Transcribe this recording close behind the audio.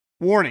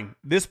Warning,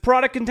 this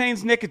product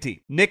contains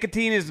nicotine.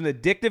 Nicotine is an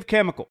addictive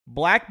chemical.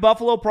 Black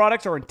Buffalo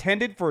products are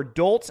intended for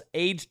adults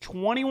aged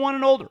 21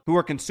 and older who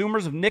are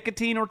consumers of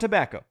nicotine or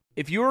tobacco.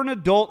 If you're an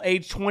adult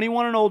aged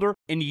 21 and older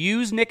and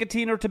use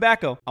nicotine or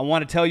tobacco, I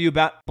want to tell you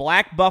about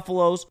Black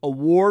Buffalo's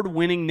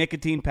award-winning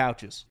nicotine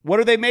pouches. What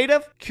are they made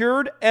of?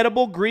 Cured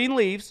edible green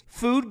leaves,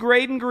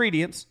 food-grade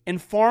ingredients,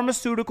 and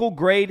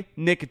pharmaceutical-grade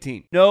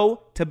nicotine.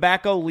 No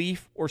tobacco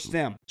leaf or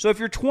stem. So if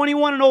you're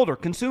 21 and older,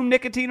 consume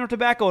nicotine or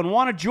tobacco, and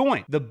want to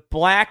join the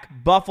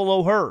Black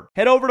Buffalo herd,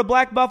 head over to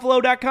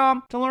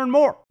blackbuffalo.com to learn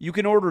more. You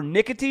can order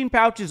nicotine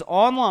pouches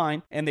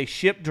online, and they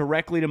ship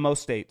directly to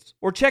most states.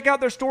 Or check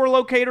out their store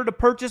locator to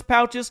purchase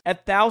pouches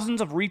at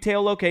thousands of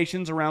retail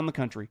locations around the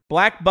country.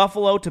 Black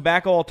Buffalo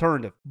Tobacco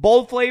Alternative.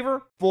 Bold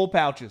flavor, full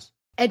pouches.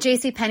 At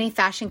JCPenney,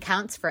 fashion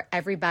counts for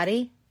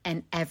everybody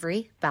and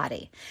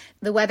everybody.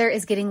 The weather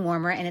is getting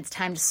warmer, and it's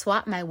time to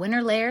swap my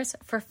winter layers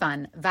for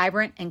fun,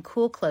 vibrant, and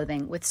cool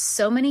clothing. With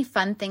so many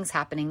fun things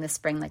happening this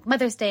spring, like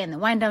Mother's Day and the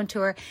Wind Down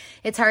Tour,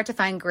 it's hard to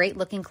find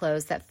great-looking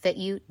clothes that fit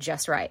you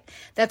just right.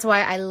 That's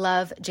why I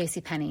love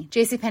JCPenney.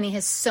 JCPenney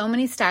has so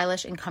many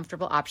stylish and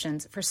comfortable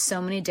options for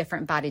so many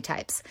different body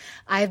types.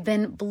 I've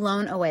been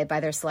blown away by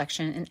their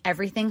selection, and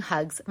everything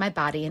hugs my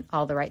body in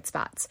all the right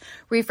spots.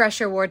 Refresh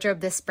your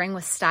wardrobe this spring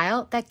with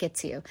style that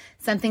gets you.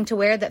 Something to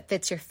wear that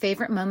fits your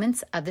favorite moments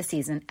of the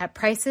season at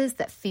prices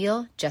that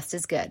feel just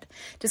as good.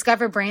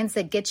 Discover brands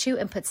that get you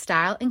and put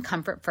style and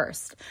comfort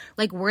first,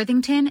 like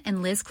Worthington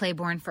and Liz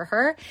Claiborne for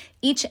her,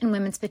 each in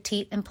women's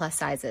petite and plus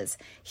sizes.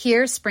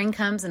 Here, spring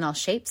comes in all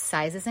shapes,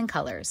 sizes, and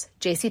colors.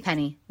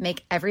 JCPenney,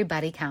 make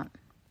everybody count.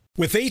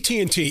 With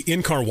AT&T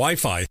in-car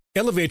Wi-Fi,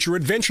 elevate your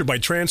adventure by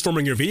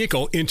transforming your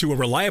vehicle into a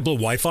reliable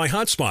Wi-Fi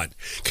hotspot.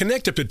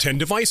 Connect up to 10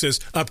 devices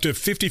up to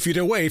 50 feet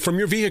away from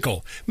your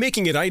vehicle,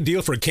 making it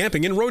ideal for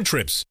camping and road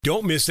trips.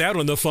 Don't miss out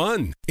on the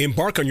fun.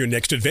 Embark on your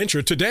next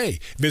adventure today.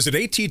 Visit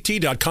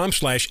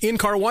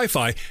att.com/in-car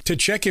Wi-Fi to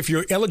check if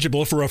you're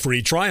eligible for a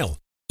free trial.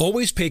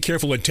 Always pay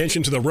careful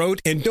attention to the road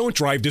and don't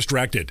drive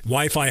distracted.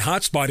 Wi-Fi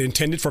hotspot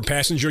intended for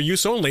passenger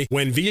use only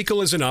when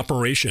vehicle is in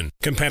operation.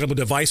 Compatible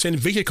device and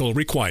vehicle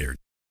required.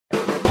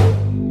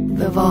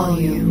 The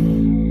volume.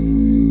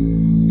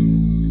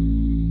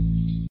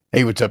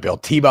 Hey, what's up, y'all?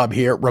 T-Bob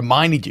here,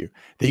 reminding you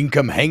that you can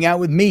come hang out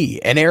with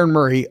me and Aaron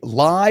Murray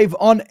live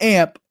on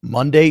AMP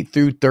Monday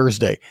through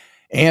Thursday.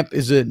 AMP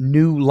is a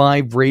new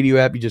live radio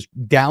app. You just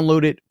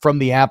download it from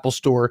the Apple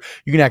Store.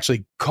 You can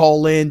actually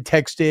call in,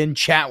 text in,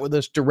 chat with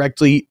us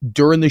directly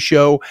during the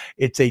show.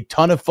 It's a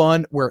ton of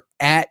fun. We're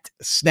at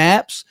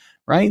Snaps,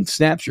 right?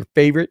 Snaps, your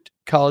favorite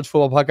college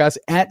football podcast,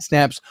 at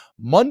Snaps,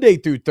 Monday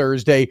through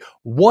Thursday,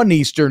 1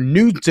 Eastern,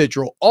 noon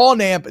Central, on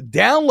AMP.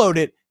 Download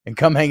it and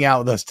come hang out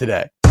with us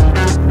today.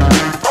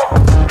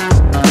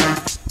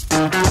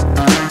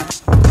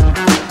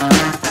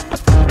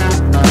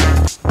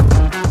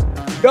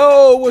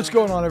 Yo, what's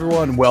going on,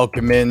 everyone?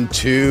 Welcome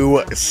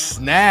into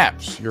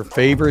Snaps, your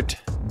favorite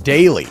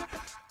daily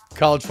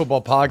college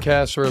football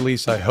podcast, or at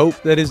least I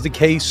hope that is the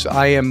case.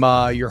 I am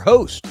your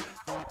host,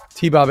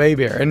 T-Bob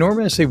Hebert, and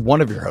normally I say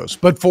one of your hosts,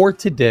 but for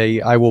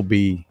today, I will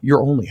be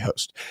your only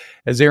host,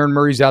 as Aaron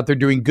Murray's out there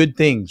doing good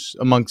things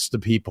amongst the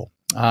people.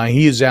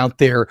 He is out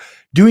there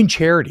doing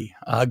charity,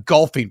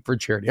 golfing for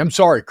charity. I'm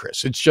sorry,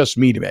 Chris. It's just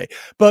me today.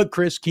 But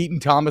Chris, Keaton,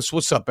 Thomas,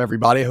 what's up,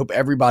 everybody? I hope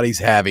everybody's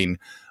having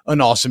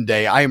an awesome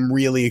day. I am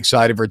really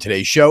excited for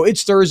today's show.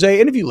 It's Thursday,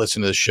 and if you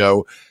listen to the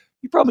show,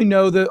 you probably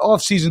know that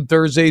off-season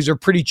Thursdays are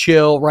pretty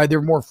chill, right?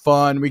 They're more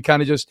fun. We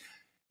kind of just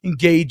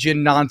engage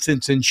in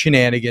nonsense and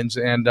shenanigans,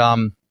 and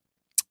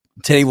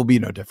today will be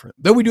no different.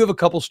 Though we do have a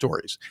couple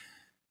stories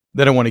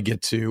that I want to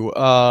get to.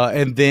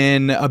 And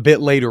then a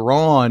bit later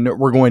on,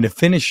 we're going to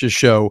finish the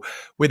show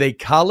with a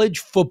college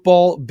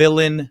football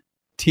villain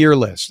tier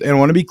list. And I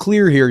want to be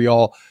clear here,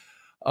 y'all.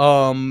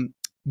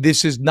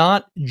 This is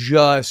not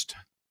just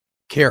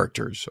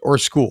characters or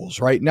schools,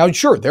 right? Now,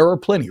 sure, there are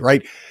plenty,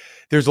 right?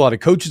 There's a lot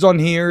of coaches on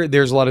here.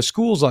 There's a lot of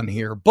schools on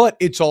here. But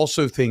it's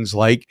also things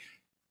like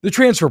the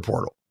transfer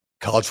portal,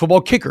 college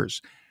football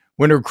kickers,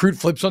 when a recruit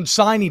flips on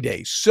signing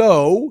day.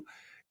 So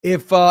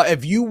if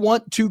you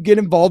want to get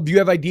involved, you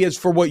have ideas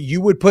for what you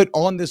would put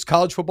on this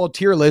college football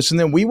tier list, and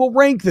then we will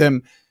rank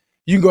them.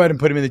 You can go ahead and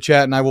put them in the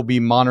chat, and I will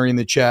be monitoring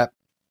the chat,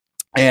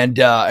 and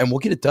we'll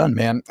get it done,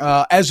 man.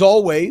 As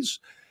always,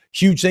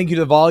 huge thank you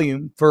to the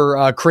Volume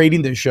for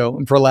creating this show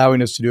and for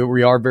allowing us to do it.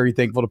 We are very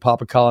thankful to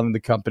Papa Colin and the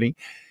company,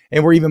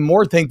 and we're even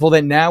more thankful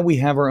that now we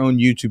have our own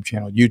YouTube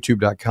channel,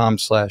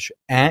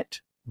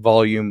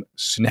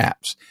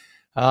 youtube.com/@VolumeSnaps.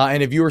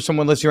 And if you are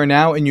someone listening right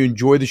now and you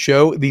enjoy the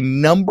show, the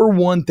number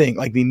one thing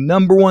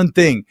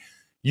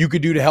you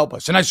could do to help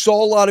us. And I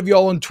saw a lot of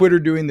y'all on Twitter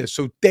doing this,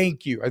 so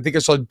thank you. I think I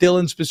saw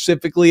Dylan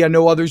specifically. I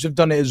know others have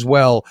done it as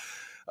well.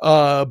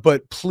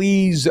 But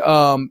please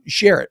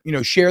share it.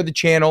 Share the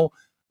channel,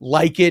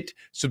 like it,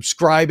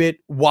 subscribe it,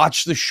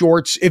 watch the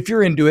shorts if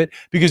you're into it,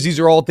 because these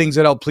are all things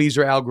that help please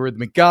our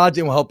algorithmic gods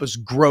and will help us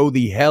grow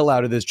the hell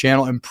out of this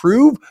channel and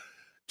prove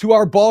to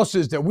our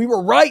bosses that we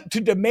were right to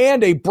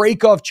demand a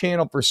break-off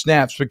channel for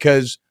Snaps,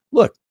 because,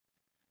 look,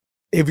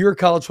 if you're a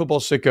college football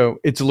sicko,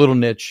 it's a little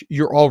niche.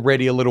 You're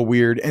already a little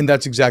weird. And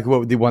that's exactly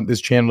what they want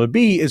this channel to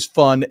be, is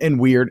fun and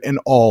weird and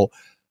all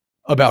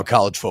about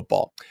college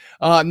football.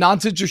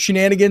 Nonsense or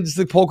shenanigans,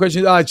 the poll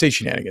question, I'd say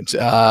shenanigans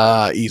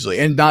easily.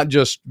 And not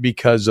just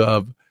because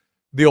of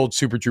the old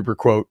Super Trooper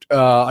quote.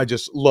 I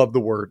just love the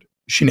word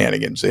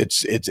shenanigans.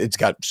 It's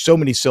got so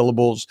many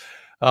syllables.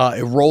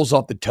 It rolls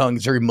off the tongue.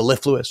 It's very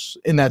mellifluous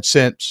in that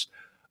sense,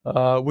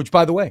 which,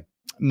 by the way,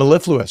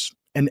 mellifluous,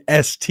 an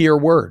S tier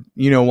word.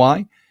 You know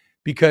why?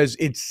 Because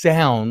it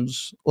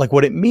sounds like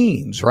what it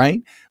means,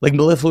 right? Like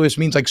mellifluous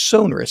means like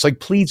sonorous, like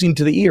pleasing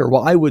to the ear.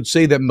 Well, I would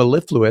say that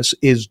mellifluous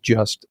is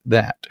just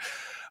that.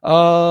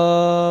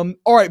 All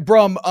right,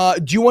 Brum,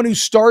 do you want to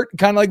start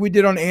kind of like we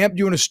did on AMP? Do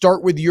you want to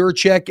start with your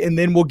check and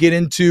then we'll get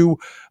into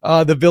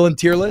the villain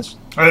tier list?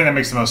 I think that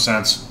makes the most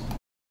sense.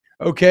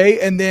 Okay,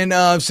 and then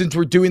since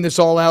we're doing this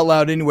all out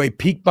loud anyway,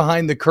 peek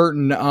behind the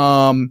curtain.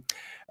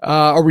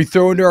 Are we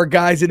throwing to our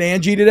guys at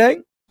Angie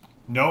today?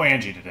 No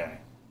Angie today.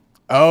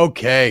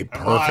 Okay,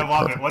 perfect. Well, I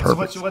love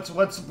perfect, it.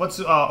 Let's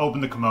open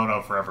the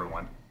kimono for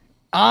everyone.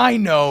 I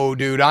know,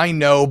 dude. I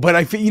know, but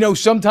I feel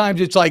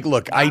sometimes it's like,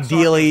 look,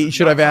 ideally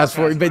should have asked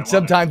for it, but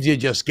sometimes you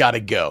just got to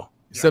go.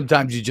 Yeah.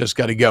 Sometimes you just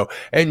got to go,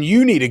 and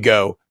you need to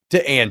go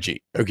to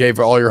Angie. Okay,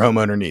 for all your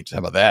homeowner needs. How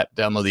about that?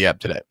 Download the app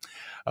today.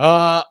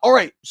 All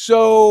right.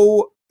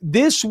 So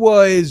this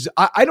was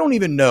I don't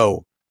even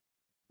know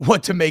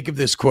what to make of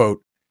this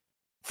quote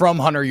from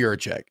Hunter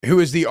Yurachek, who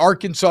is the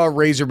Arkansas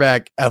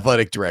Razorback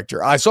athletic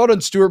director. I saw it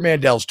on Stuart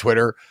Mandel's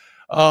Twitter.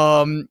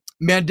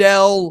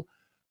 Mandel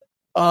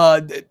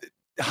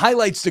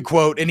highlights the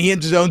quote, and he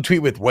ends his own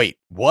tweet with, "Wait,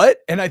 what?"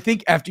 And I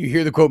think after you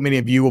hear the quote, many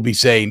of you will be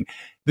saying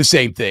the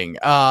same thing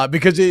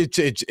because it's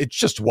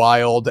just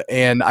wild,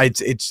 and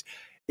it's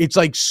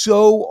like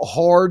so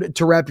hard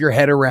to wrap your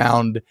head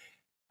around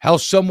how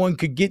someone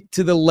could get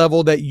to the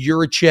level that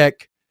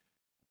Yurachek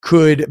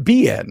could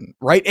be in,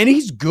 right? And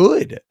he's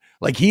good.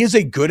 Like, he is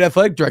a good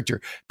athletic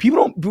director.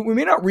 We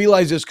may not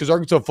realize this because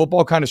Arkansas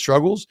football kind of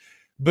struggles,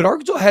 but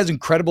Arkansas has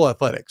incredible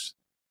athletics.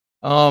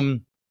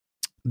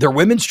 Their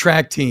women's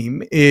track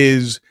team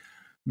is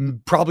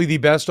probably the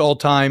best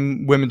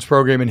all-time women's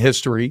program in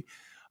history.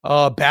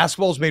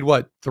 Basketball's made,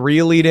 3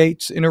 Elite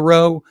Eights in a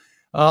row?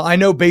 I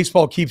know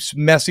baseball keeps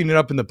messing it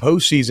up in the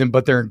postseason,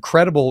 but they're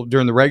incredible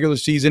during the regular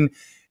season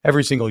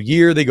every single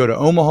year. They go to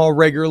Omaha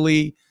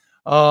regularly.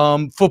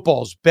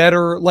 Football's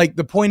better. Like,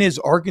 the point is,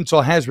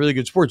 Arkansas has really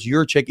good sports.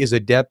 Yurachek is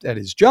adept at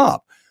his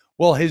job.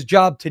 Well, his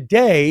job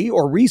today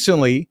or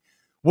recently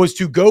was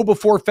to go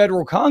before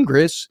federal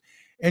Congress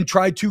and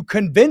try to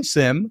convince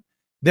them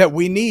that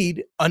we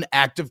need an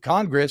active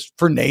Congress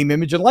for name,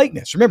 image, and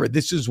likeness. Remember,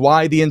 this is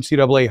why the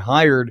NCAA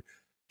hired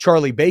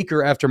Charlie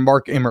Baker after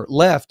Mark Emmert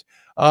left,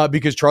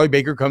 because Charlie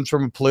Baker comes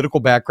from a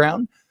political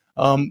background.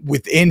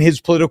 Within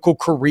his political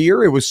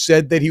career, it was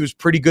said that he was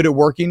pretty good at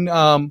working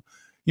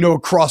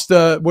across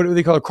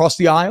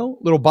the aisle,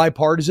 little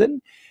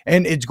bipartisan.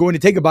 And it's going to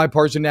take a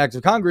bipartisan act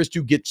of Congress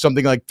to get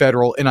something like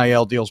federal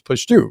NIL deals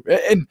pushed through.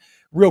 And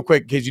real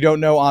quick, in case you don't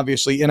know,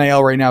 obviously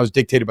NIL right now is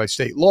dictated by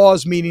state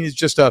laws, meaning it's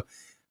just a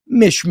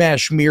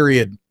mishmash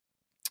myriad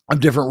of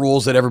different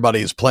rules that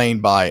everybody is playing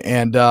by.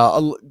 And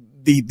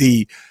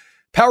the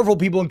powerful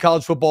people in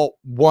college football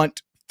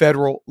want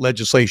federal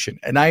legislation.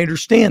 And I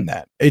understand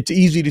that. It's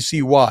easy to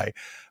see why.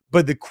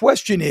 But the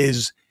question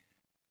is,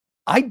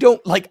 I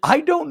don't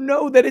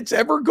know that it's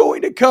ever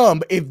going to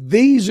come if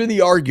these are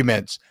the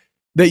arguments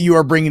that you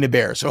are bringing to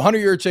bear. So Hunter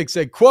Yurachek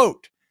said,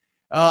 quote,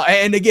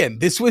 and again,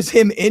 this was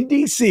him in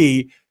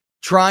DC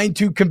trying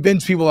to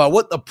convince people about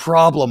what the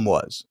problem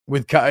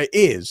with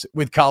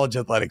college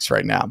athletics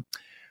right now.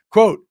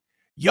 Quote,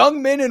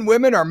 young men and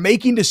women are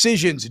making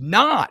decisions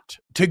not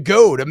to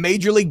go to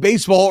Major League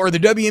Baseball or the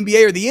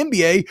WNBA or the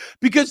NBA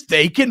because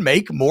they can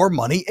make more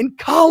money in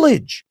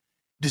college.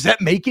 Does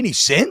that make any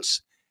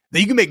sense? That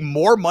you can make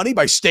more money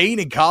by staying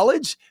in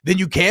college than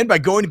you can by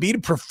going to be a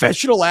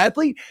professional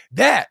athlete?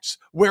 That's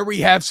where we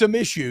have some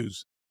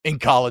issues in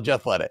college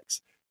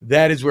athletics.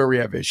 That is where we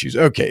have issues.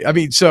 Okay. I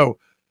mean,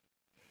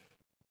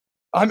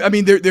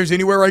 there's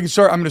anywhere I can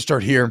start. I'm going to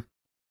start here.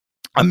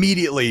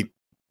 Immediately,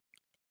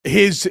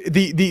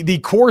 the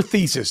core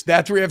thesis,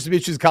 that's where we have some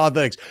issues with college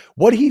athletics.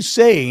 What he's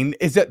saying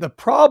is that the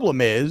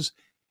problem is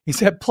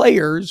that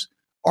players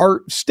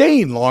are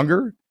staying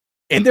longer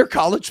in their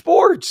college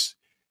sports,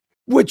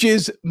 which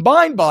is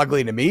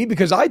mind-boggling to me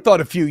because I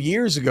thought a few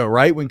years ago,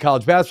 right, when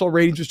college basketball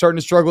ratings were starting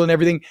to struggle and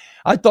everything,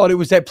 I thought it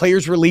was that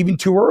players were leaving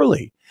too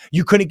early.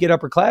 You couldn't get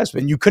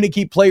upperclassmen. You couldn't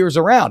keep players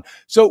around.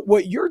 So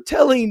what you're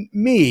telling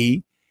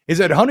me is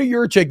that Hunter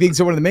Yurachek thinks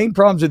that one of the main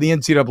problems of the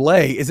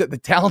NCAA is that the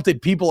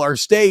talented people are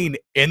staying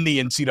in the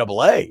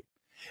NCAA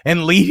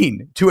and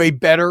leading to a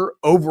better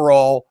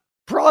overall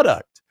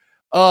product.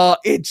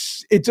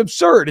 It's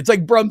absurd. It's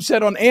like Brum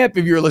said on AMP.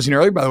 If you were listening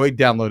earlier, by the way,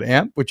 download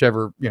AMP,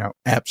 whichever,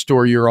 app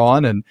store you're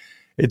on. And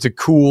it's a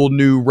cool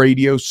new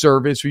radio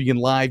service where you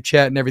can live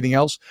chat and everything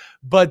else.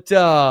 But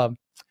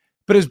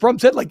as Brum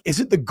said, like,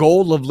 isn't the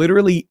goal of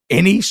literally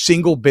any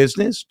single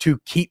business to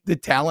keep the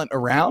talent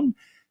around?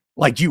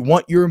 Like, you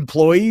want your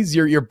employees,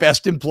 your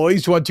best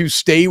employees to want to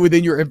stay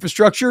within your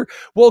infrastructure?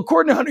 Well,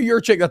 according to Hunter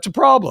Yurchek, that's a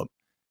problem.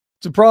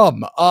 It's a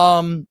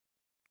problem.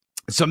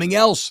 Something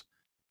else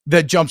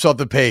that jumps off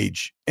the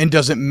page and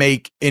doesn't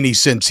make any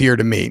sense here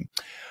to me.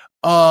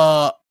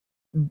 Hunter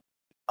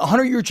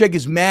Yurchek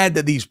is mad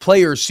that these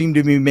players seem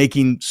to be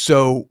making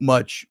so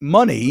much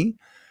money,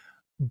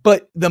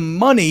 but the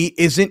money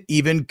isn't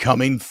even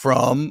coming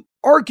from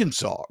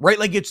Arkansas, right?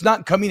 Like, it's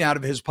not coming out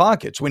of his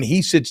pockets. When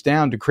he sits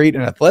down to create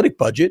an athletic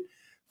budget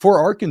for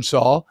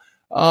Arkansas,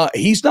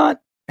 he's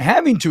not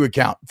having to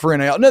account for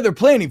NIL. No, they're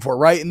planning for it,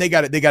 right? And they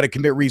got to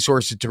commit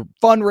resources to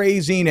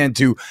fundraising and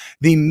to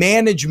the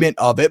management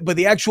of it. But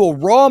the actual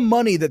raw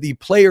money that the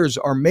players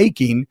are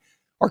making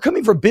are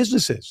coming from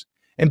businesses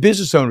and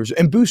business owners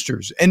and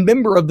boosters and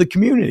member of the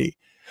community.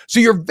 So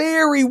you're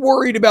very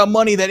worried about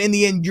money that in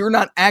the end you're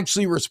not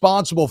actually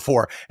responsible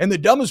for. And the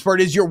dumbest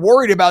part is you're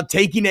worried about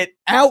taking it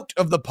out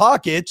of the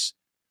pockets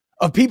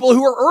of people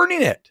who are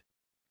earning it,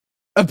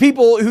 of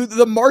people who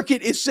the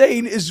market is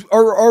saying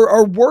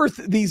are worth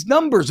these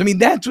numbers. I mean,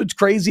 that's what's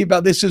crazy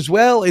about this as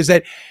well, is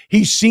that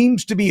he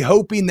seems to be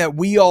hoping that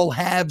we all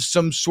have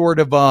some sort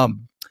of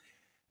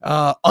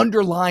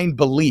underlying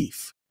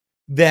belief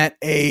that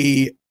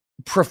a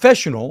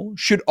professional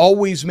should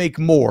always make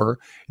more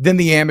than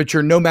the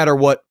amateur, no matter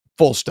what,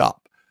 full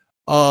stop.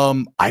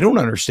 I don't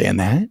understand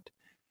that.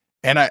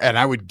 And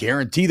I would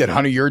guarantee that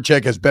Hunter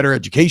Yurchek has better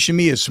education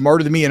than me, is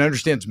smarter than me, and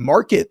understands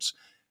markets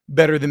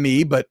better than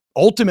me. But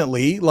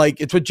ultimately,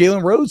 like, it's what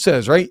Jalen Rose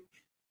says, right?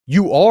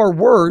 You are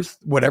worth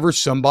whatever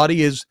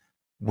somebody is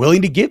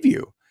willing to give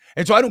you.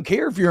 And so I don't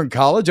care if you're in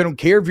college. I don't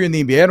care if you're in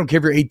the NBA. I don't care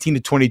if you're 18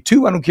 to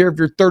 22. I don't care if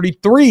you're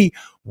 33.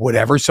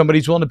 Whatever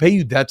somebody's willing to pay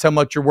you, that's how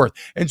much you're worth.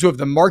 And so if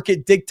the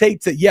market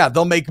dictates that, yeah,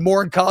 they'll make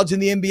more in college than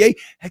the NBA,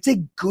 that's a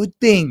good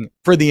thing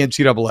for the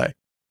NCAA,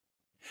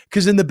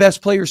 because then the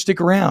best players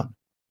stick around.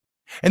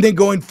 And then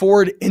going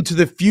forward into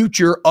the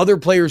future, other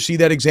players see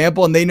that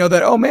example and they know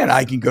that, oh man,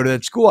 I can go to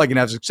that school, I can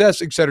have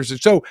success, et cetera.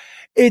 So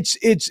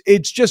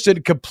it's just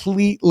a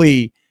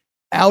completely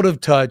out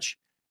of touch,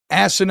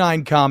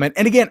 asinine comment.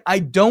 And again, I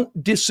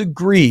don't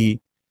disagree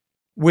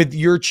with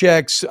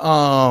Yurchek's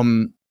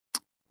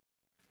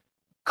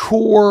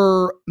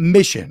core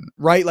mission,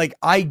 right? Like,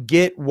 I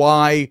get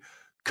why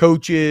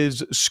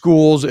coaches,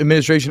 schools,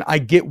 administration, I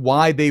get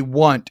why they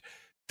want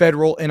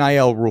federal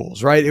NIL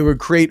rules, right? It would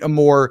create a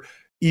more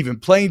even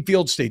playing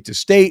field state to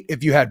state.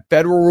 If you had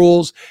federal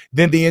rules,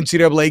 then the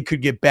NCAA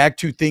could get back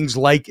to things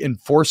like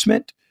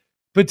enforcement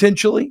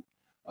potentially,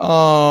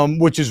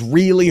 which is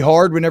really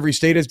hard when every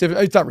state has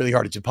different. It's not really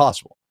hard. It's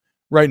impossible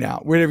right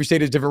now when every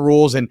state has different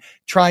rules, and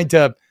trying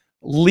to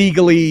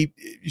legally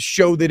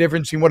show the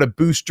difference between what a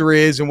booster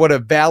is and what a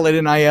valid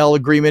NIL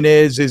agreement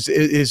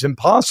is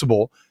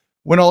impossible,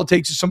 when all it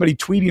takes is somebody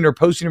tweeting or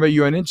posting about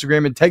you on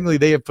Instagram, and technically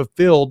they have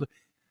fulfilled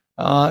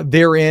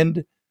their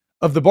end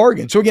of the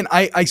bargain. So again,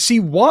 I see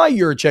why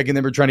you're checking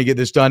them are trying to get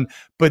this done,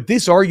 but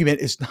this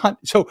argument is not.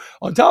 So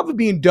on top of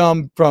being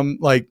dumb from,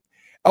 like,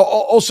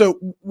 also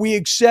we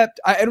accept,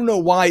 I don't know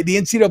why the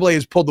NCAA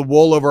has pulled the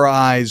wool over our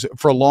eyes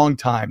for a long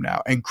time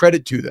now, and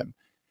credit to them.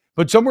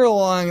 But somewhere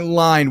along the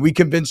line, we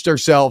convinced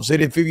ourselves that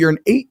if you're an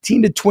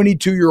 18 to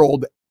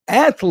 22-year-old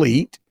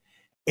athlete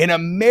in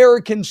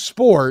American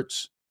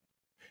sports,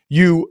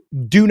 you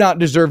do not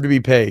deserve to be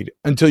paid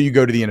until you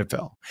go to the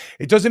NFL.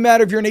 It doesn't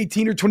matter if you're an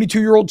 18 or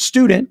 22-year-old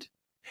student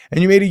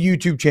and you made a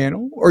YouTube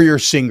channel, or you're a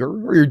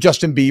singer, or you're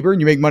Justin Bieber and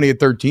you make money at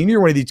 13,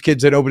 you're one of these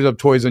kids that opens up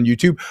toys on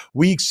YouTube.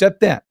 We accept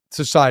that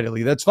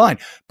societally. That's fine.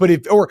 But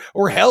if,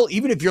 or hell,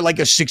 even if you're like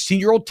a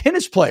 16-year-old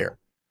tennis player,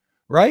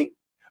 right?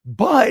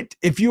 But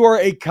if you are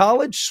a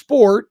college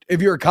sport,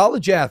 if you're a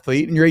college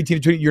athlete and you're 18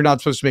 to 20, you're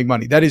not supposed to make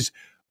money. That is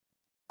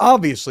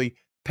obviously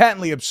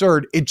patently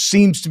absurd. It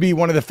seems to be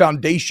one of the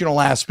foundational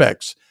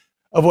aspects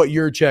of what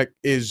Yurchek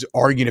is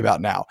arguing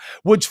about now.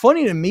 What's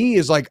funny to me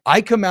is, like,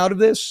 I come out of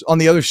this on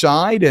the other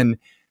side and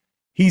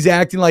he's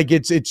acting like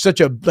it's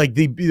such a, like,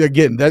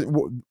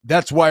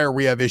 that's why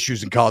we have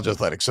issues in college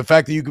athletics. The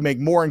fact that you can make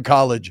more in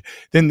college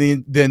than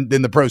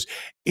the pros.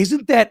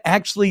 Isn't that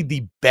actually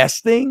the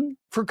best thing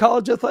for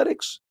college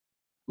athletics?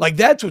 Like,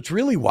 that's what's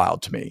really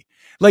wild to me.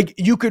 Like,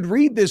 you could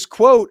read this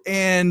quote,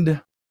 and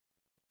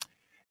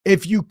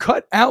if you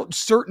cut out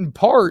certain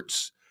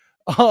parts,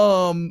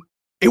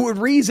 it would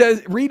read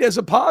as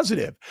a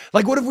positive.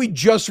 Like, what if we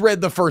just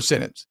read the first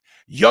sentence?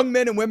 Young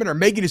men and women are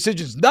making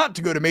decisions not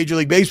to go to Major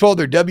League Baseball,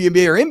 their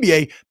WNBA or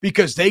NBA,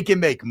 because they can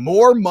make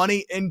more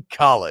money in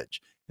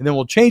college. And then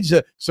we'll change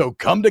so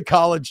come to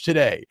college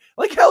today.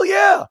 Like, hell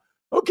yeah.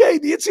 Okay,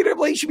 the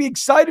NCAA should be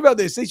excited about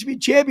this. They should be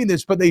championing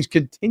this, but they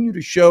continue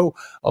to show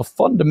a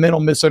fundamental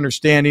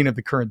misunderstanding of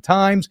the current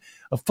times,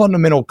 a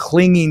fundamental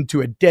clinging to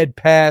a dead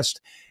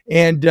past.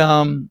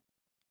 And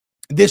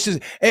this is,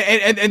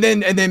 and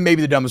then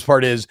maybe the dumbest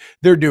part is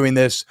they're doing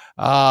this.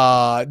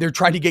 They're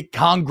trying to get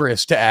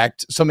Congress to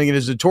act, something that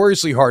is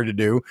notoriously hard to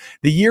do,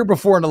 the year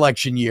before an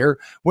election year,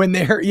 when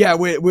they're,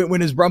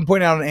 when as Brum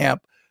pointed out on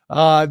AMP,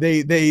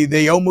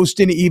 They almost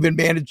didn't even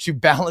manage to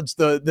balance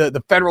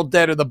the federal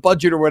debt or the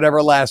budget or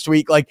whatever last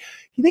week. Like,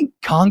 you think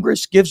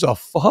Congress gives a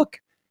fuck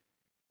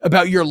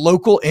about your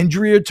local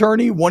injury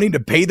attorney wanting to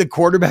pay the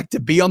quarterback to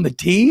be on the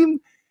team?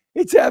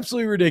 It's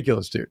absolutely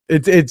ridiculous, dude.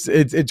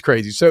 It's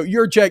crazy. So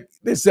your check,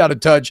 this is out of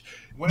touch.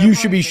 Whenever You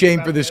should I be think shamed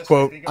about for this this,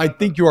 quote. I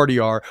think you already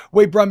are.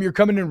 Wait, Brum, you're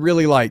coming in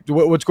really light.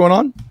 What's going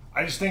on?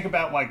 I just think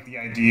about like the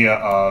idea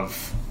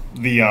of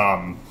the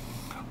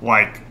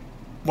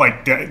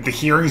the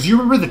hearings. You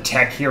remember the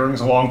tech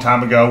hearings a long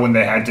time ago when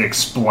they had to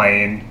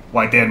explain,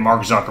 like they had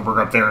Mark Zuckerberg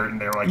up there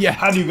and they were like, Yeah.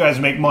 how do you guys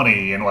make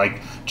money? And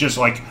like just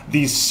like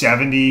these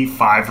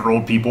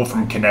 75-year-old people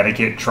from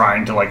Connecticut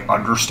trying to like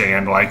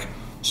understand like,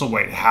 so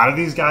wait, how do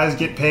these guys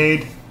get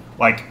paid?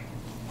 Like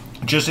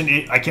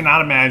I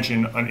cannot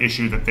imagine an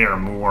issue that they are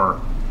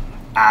more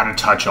out of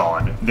touch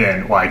on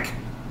than like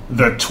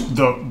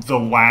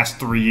the last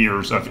 3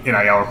 years of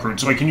NIL recruiting.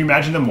 So like, can you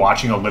imagine them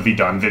watching a Livy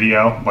Dunn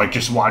video? Like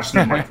just watch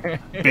them like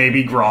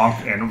Baby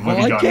Gronk and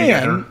Livy Dunn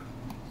together.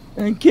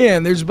 I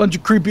can. There's a bunch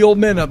of creepy old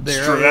men up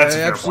there. True, that's I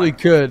a fair absolutely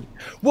point. could.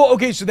 Well,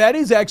 okay, so that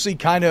is actually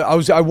kind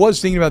of. I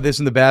was thinking about this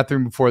in the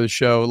bathroom before the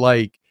show.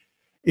 Like,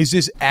 is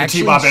this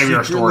actually T-Bob Baby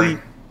secretly? story.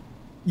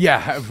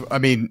 Yeah, I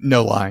mean,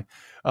 no lie.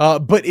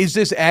 But is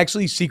this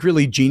actually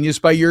secretly genius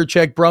by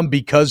Yurchek, Brum,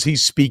 because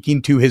he's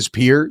speaking to his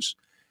peers?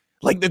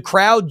 Like the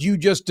crowd you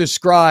just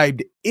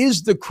described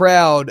is the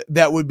crowd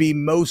that would be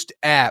most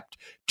apt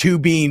to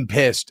being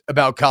pissed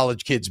about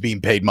college kids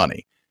being paid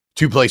money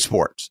to play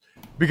sports,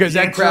 because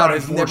that crowd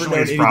has never known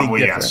anything different.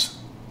 Yes.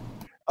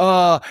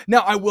 Now,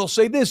 I will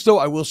say this, though.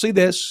 I will say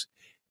this.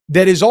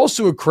 That is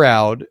also a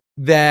crowd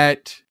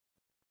that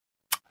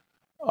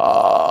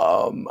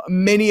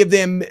many of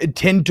them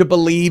tend to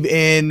believe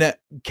in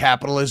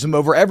capitalism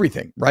over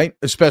everything, right?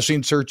 Especially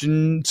in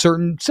certain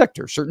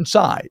sectors, certain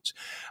sides.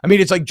 I mean,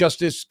 it's like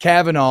Justice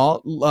Kavanaugh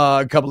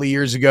a couple of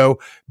years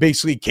ago,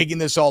 basically kicking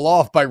this all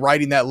off by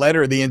writing that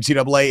letter to the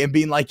NCAA and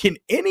being like, in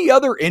any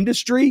other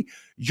industry,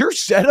 your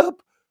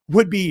setup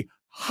would be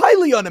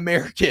highly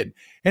un-American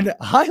and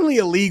highly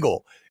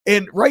illegal.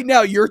 And right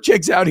now,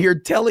 Yurchek's out here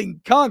telling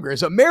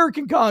Congress,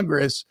 American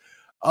Congress,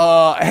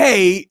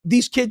 hey,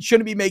 these kids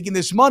shouldn't be making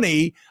this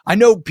money. I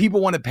know people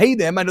want to pay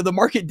them. I know the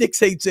market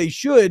dictates they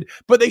should,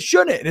 but they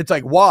shouldn't. And it's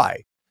like,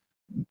 why?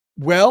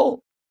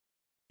 Well,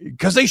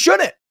 because they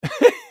shouldn't.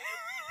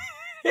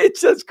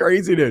 It's just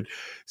crazy, dude.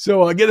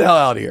 So get the hell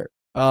out of here.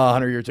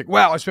 Hunter Yurchek.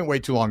 Wow, I spent way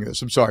too long on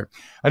this. I'm sorry.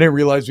 I didn't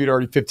realize we'd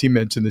already 15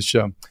 minutes in this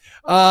show.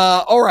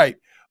 All right.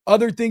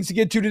 Other things to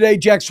get to today.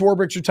 Jack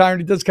Swarbrick's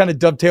retiring. It does kind of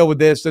dovetail with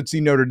this. That's the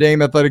Notre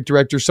Dame athletic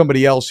director,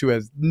 somebody else who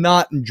has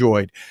not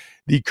enjoyed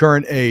the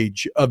current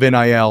age of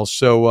NIL.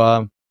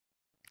 So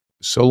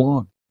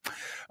long.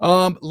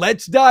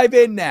 Let's dive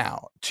in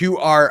now to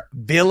our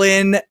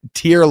villain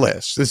tier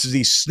list. This is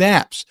the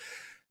Snaps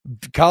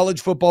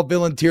college football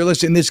villain tier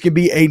list, and this can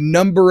be a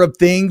number of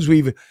things.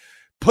 We've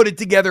put it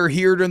together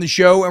here during the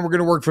show, and we're going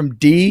to work from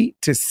D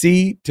to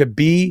C to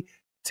B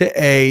to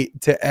A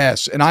to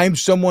S. And I'm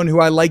someone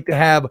who I like to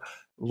have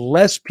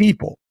less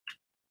people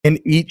in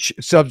each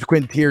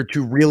subsequent tier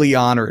to really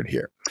honor it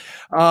here.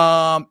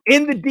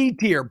 In the D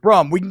tier,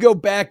 Brum, we can go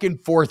back and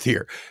forth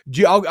here.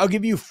 I'll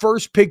give you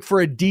first pick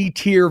for a D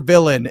tier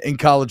villain in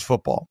college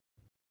football.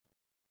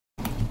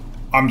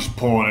 I'm just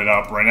pulling it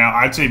up right now.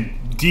 I'd say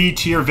D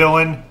tier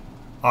villain.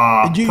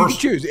 You can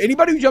choose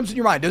anybody who jumps in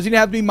your mind. Doesn't even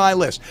have to be my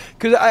list,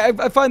 because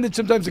I find that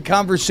sometimes the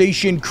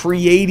conversation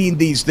creating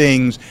these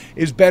things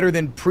is better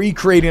than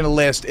pre-creating a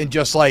list and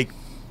just like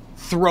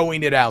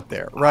throwing it out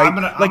there, right?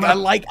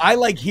 I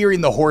like hearing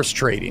the horse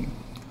trading.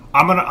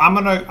 I'm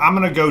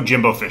gonna go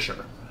Jimbo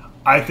Fisher.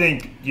 I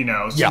think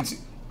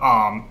since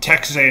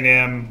Texas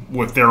A&M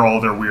with all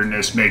their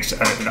weirdness makes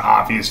an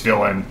obvious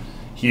villain.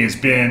 He has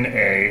been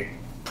a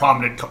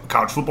prominent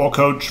college football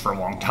coach for a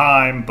long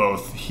time,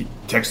 both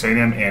Texas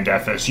A&M and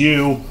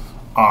FSU.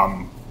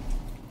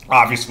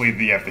 Obviously,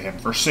 you have the him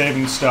for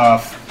Saban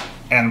stuff,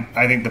 and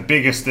I think the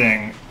biggest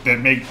thing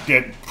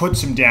that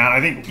puts him down.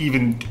 I think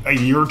even a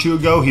year or two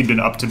ago he'd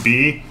been up to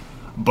B,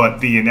 but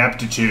the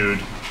ineptitude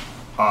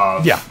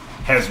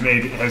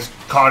has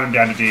caught him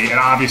down to D, and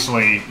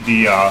obviously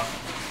the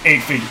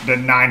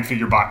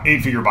eight-figure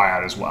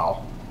buyout as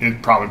well.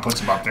 It probably puts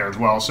him up there as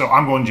well. So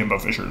I'm going Jimbo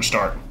Fisher to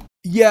start.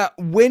 Yeah,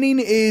 winning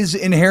is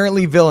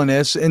inherently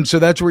villainous, and so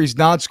that's where he's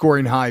not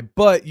scoring high.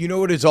 But you know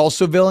what is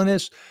also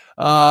villainous?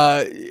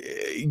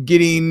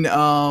 Getting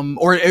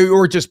or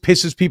it just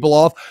pisses people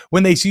off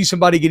when they see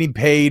somebody getting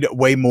paid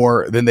way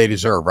more than they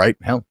deserve, right?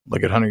 Hell,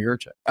 look at Hunter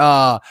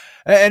Yurchek.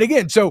 And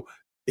again, so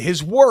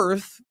his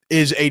worth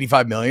is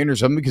 $85 million or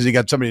something because he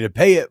got somebody to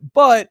pay it.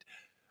 But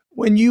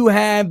when you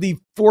have the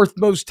fourth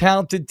most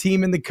talented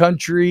team in the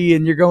country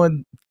and you're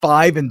going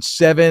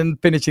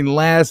 5-7, finishing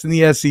last in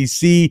the SEC,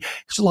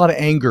 there's a lot of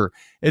anger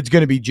it's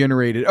going to be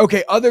generated.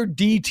 Okay, other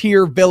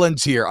D-tier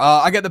villains here.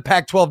 I got the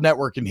Pac-12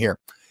 network in here.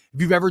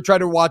 If you've ever tried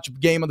to watch a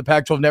game on the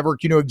Pac-12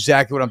 network, you know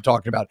exactly what I'm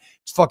talking about.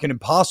 It's fucking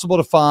impossible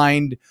to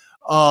find.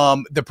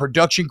 The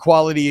production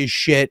quality is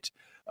shit.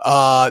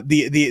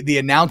 The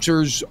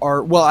announcers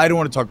are, well, I don't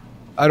want to talk.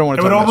 I don't want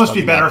to. It would almost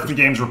be better if the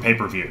games were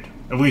pay-per-viewed.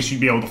 At least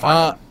you'd be able to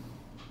find them.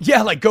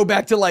 Yeah, like go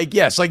back to like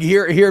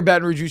here at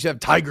Baton Rouge used to have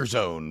Tiger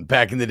Zone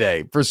back in the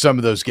day for some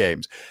of those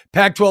games.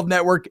 Pac-12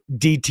 Network,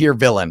 D-tier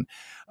villain.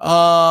 SEC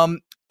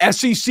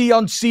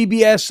on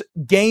CBS,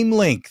 game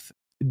length,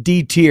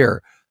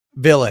 D-tier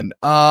villain.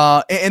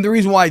 And the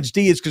reason why it's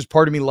D is because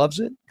part of me loves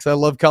it, because I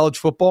love college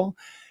football.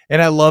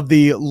 And I love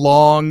the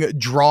long,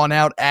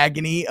 drawn-out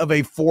agony of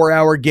a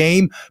 4-hour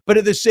game. But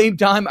at the same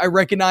time, I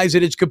recognize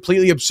that it's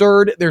completely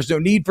absurd. There's no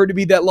need for it to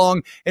be that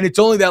long. And it's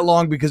only that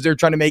long because they're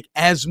trying to make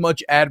as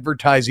much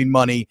advertising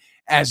money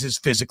as is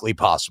physically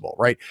possible,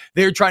 right?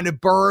 They're trying to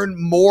burn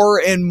more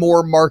and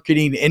more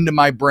marketing into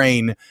my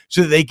brain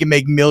so that they can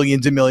make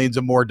millions and millions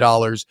of more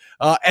dollars.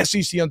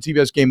 SEC on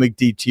CBS Game League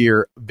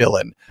D-tier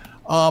villain.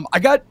 I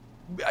got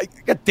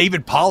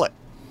David Pollock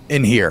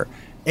in here.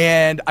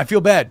 And I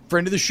feel bad.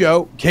 Friend of the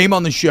show, came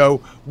on the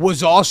show,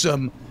 was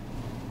awesome,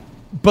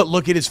 but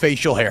look at his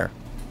facial hair.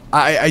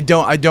 I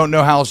don't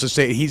know how else to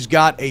say it. He's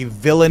got a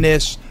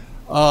villainous.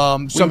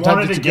 Sometimes we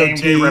wanted it's a game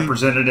day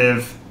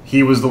representative.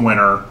 He was the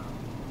winner.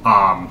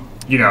 I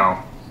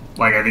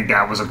think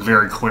that was a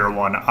very clear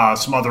one.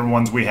 Some other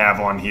ones we have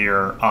on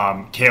here.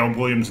 Caleb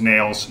Williams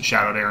nails.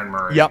 Shout out Aaron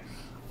Murray. Yep.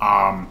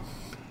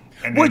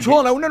 And Which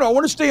one? No, I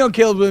want to stay on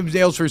Caleb Williams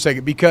nails for a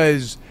second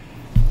because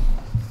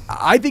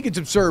I think it's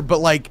absurd,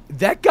 but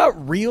that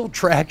got real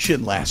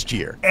traction last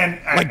year. And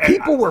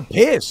people were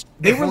pissed.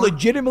 They were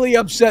legitimately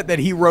upset that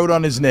he wrote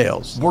on his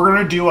nails. We're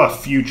going to do a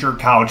future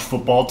college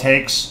football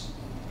takes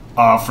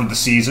for the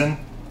season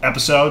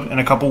episode in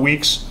a couple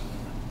weeks.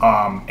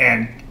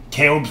 And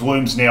Caleb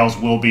Williams nails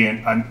will be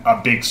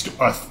a big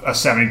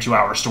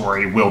 72-hour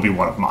story will be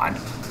one of mine.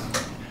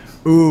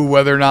 Ooh,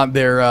 whether or not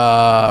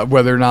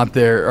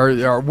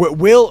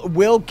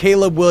will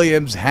Caleb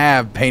Williams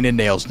have painted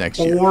nails next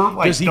year?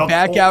 Or does he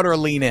back out or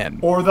lean in?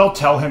 Or they'll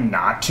tell him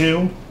not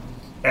to,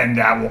 and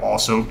that will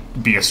also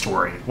be a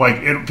story.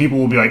 People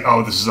will be like,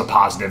 "Oh, this is a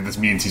positive. This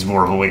means he's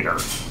more of a leader."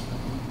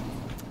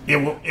 It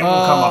will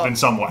come up in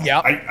some way.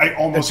 Yeah, I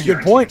almost. That's a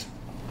good point.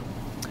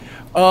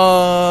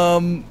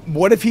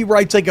 What if he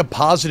writes a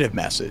positive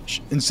message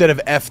instead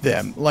of F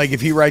them? If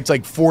he writes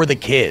for the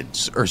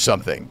kids or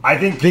something. I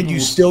think then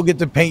you still get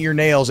to paint your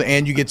nails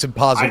and you get some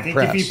positive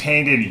press. I think if he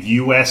painted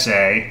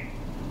USA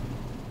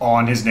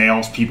on his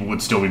nails, people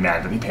would still be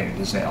mad that he painted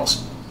his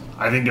nails.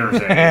 I think there's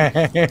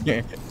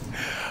a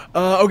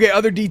okay,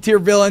 other D-tier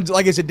villains.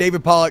 Like I said,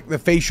 David Pollock, the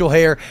facial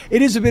hair.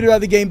 It is a bit about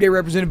the game day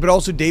representative, but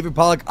also David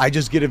Pollock, I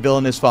just get a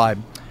villainous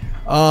vibe.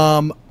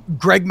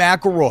 Greg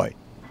McElroy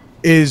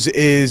is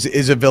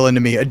a villain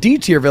to me, a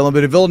D-tier villain,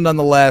 but a villain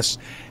nonetheless,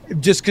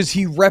 just because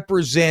he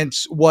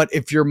represents what,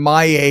 if you're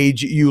my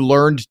age, you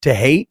learned to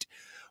hate,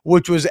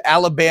 which was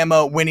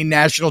Alabama winning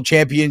national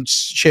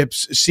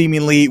championships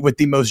seemingly with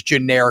the most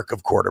generic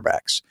of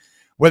quarterbacks,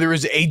 whether it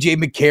was A.J.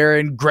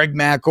 McCarron, Greg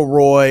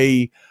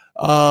McElroy,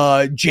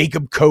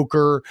 Jacob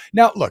Coker.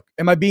 Now, look,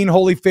 am I being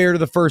wholly fair to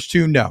the first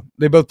two? No.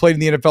 They both played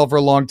in the NFL for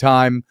a long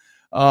time,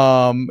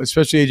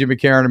 especially A.J.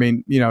 McCarron. I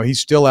mean,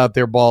 he's still out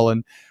there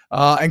balling.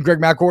 And Greg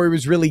McElroy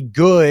was really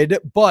good,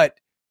 but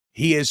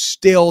he is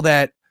still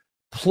that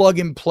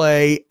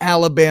plug-and-play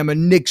Alabama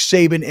Nick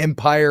Saban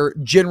empire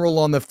general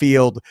on the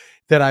field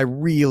that I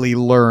really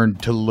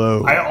learned to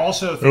loathe. I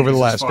also think over the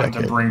last fun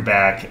decade to bring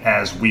back,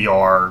 as we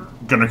are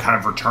going to kind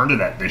of return to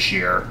that this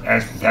year,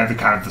 as we've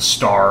had the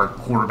star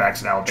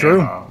quarterbacks in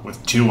Alabama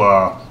with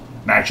Tua,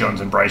 Mac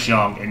Jones, and Bryce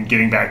Young, and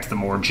getting back to the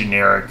more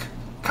generic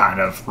kind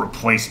of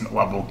replacement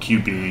level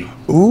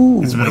QB.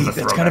 Ooh, that's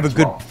kind of a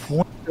good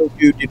point.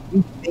 Dude, did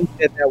we think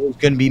that was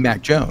going to be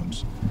Mac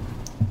Jones?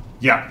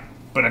 Yeah,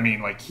 but I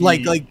mean,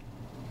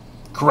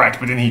 correct,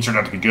 but then he turned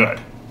out to be good.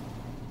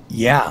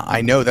 Yeah,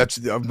 I know. That's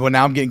well.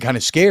 Now I'm getting kind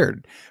of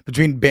scared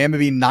between Bama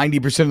being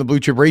 90% of the blue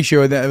chip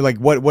ratio, and then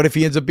what if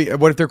he ends up?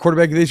 What if their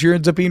quarterback this year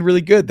ends up being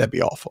really good? That'd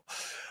be awful.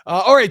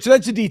 All right, so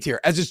that's a D tier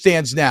as it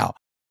stands now.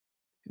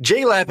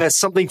 JLab has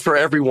something for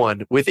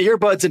everyone with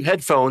earbuds and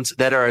headphones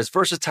that are as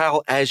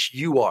versatile as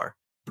you are.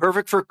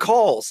 Perfect for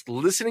calls,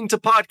 listening to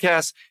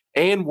podcasts,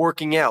 and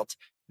working out.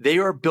 They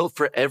are built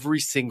for every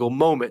single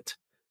moment.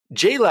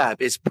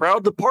 JLab is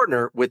proud to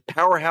partner with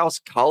Powerhouse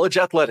College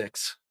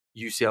Athletics,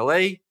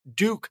 UCLA,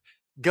 Duke,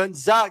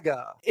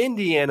 Gonzaga,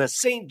 Indiana,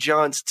 St.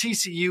 John's,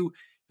 TCU,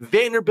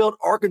 Vanderbilt,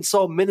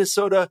 Arkansas,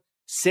 Minnesota,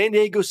 San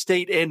Diego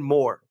State, and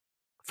more.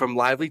 From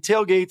lively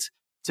tailgates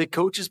to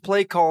coaches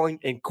play calling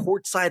and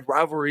courtside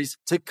rivalries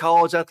to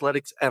college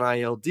athletics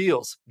NIL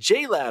deals,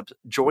 JLab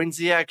joins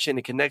the action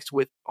and connects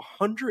with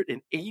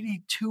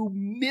 182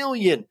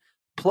 million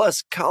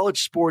plus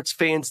college sports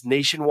fans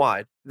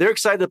nationwide. They're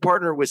excited to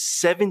partner with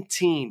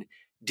 17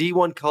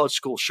 D1 college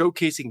schools,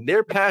 showcasing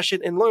their passion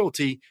and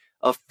loyalty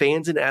of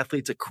fans and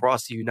athletes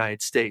across the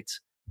United States.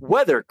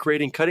 Whether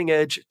creating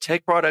cutting-edge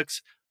tech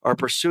products or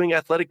pursuing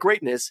athletic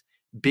greatness,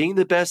 being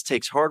the best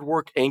takes hard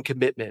work and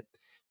commitment.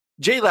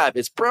 JLab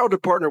is proud to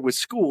partner with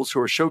schools who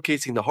are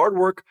showcasing the hard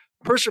work,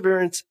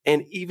 perseverance,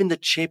 and even the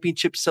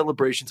championship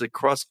celebrations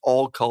across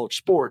all college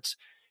sports.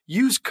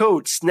 Use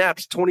code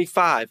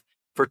SNAPS25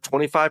 for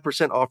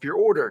 25% off your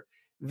order.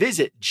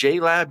 Visit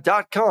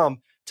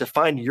JLab.com to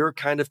find your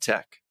kind of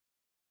tech.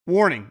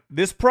 Warning,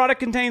 this product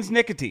contains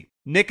nicotine.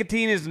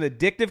 Nicotine is an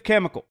addictive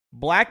chemical.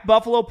 Black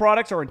Buffalo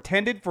products are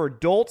intended for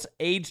adults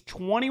aged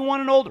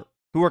 21 and older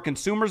who are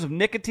consumers of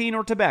nicotine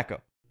or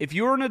tobacco. If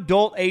you're an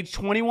adult aged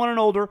 21 and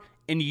older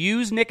and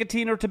use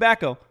nicotine or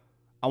tobacco,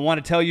 I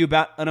want to tell you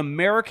about an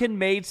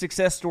American-made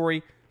success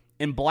story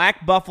in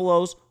Black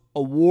Buffalo's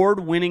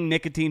award-winning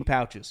nicotine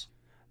pouches.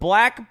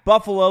 Black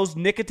Buffalo's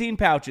nicotine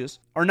pouches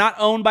are not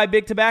owned by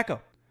Big Tobacco.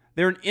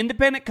 They're an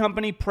independent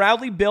company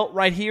proudly built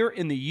right here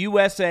in the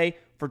USA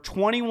for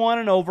 21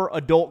 and over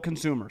adult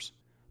consumers.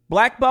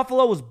 Black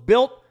Buffalo was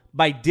built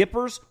by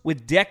dippers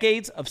with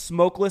decades of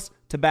smokeless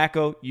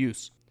tobacco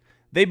use.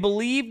 They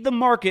believed the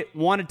market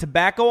wanted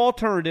tobacco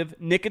alternative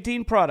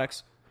nicotine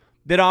products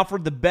that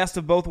offered the best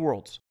of both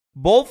worlds.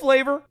 Bold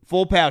flavor,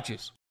 full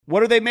pouches.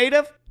 What are they made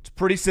of? It's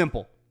pretty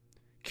simple.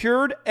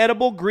 Cured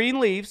edible green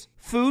leaves,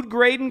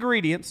 food-grade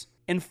ingredients,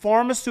 and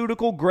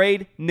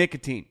pharmaceutical-grade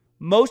nicotine.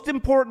 Most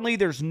importantly,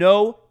 there's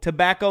no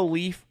tobacco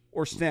leaf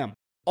or stem.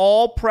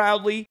 All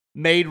proudly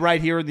made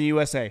right here in the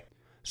USA.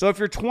 So if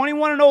you're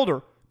 21 and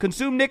older,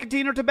 consume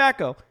nicotine or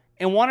tobacco,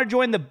 and want to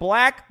join the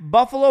Black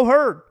Buffalo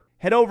herd,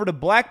 head over to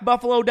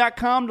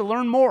blackbuffalo.com to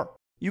learn more.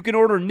 You can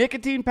order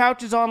nicotine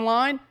pouches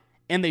online,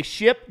 and they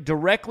ship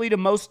directly to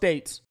most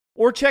states.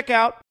 Or check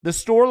out the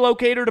store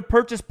locator to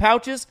purchase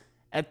pouches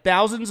at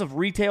thousands of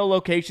retail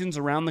locations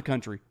around the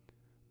country.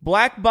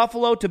 Black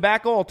Buffalo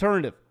Tobacco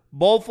Alternative.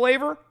 Bold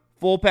flavor,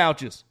 full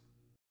pouches.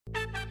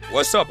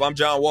 What's up? I'm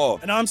John Wall.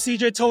 And I'm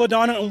CJ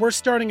Toledano, and we're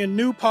starting a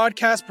new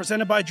podcast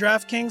presented by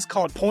DraftKings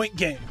called Point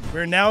Game.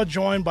 We're now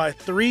joined by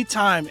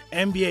three-time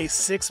NBA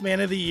Sixth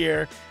Man of the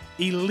Year,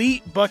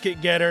 elite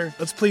bucket getter.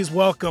 Let's please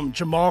welcome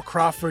Jamal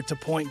Crawford to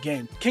Point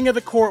Game. King of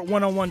the Court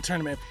one-on-one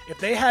tournament. If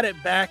they had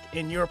it back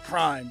in your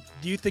prime,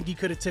 do you think you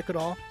could have took it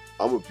all?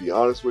 I'm going to be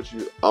honest with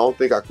you. I don't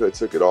think I could have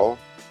took it all,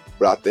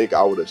 but I think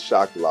I would have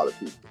shocked a lot of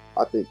people.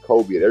 I think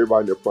Kobe and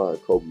everybody in their prime,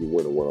 Kobe would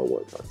win a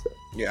one-on-one contest.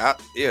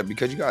 Yeah,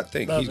 because you got to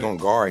think, he's going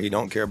to guard. He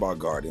don't care about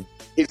guarding.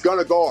 He's going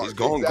to guard. He's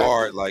going to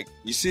guard. Like,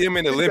 you see him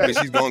in the Olympics,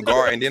 he's going to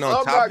guard. And then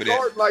on top of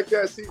that. Like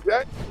that, see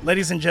that?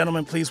 Ladies and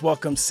gentlemen, please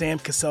welcome Sam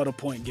Cassell to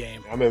Point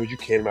Game. I remember you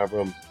came in my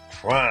room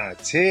crying,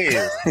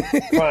 tears,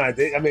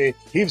 crying. I mean,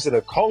 he was in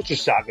a culture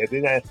shock. And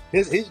then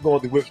he's going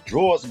through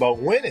withdrawals about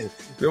winning.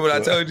 Remember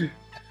what I told you?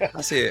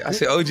 I said,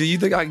 OG, you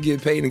think I can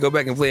get paid and go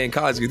back and play in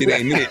college because it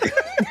ain't it?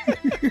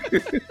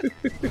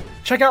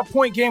 Check out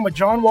Point Game with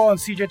John Wall and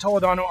CJ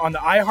Toledano on the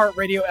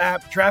iHeartRadio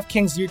app,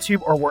 DraftKings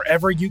YouTube, or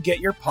wherever you get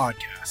your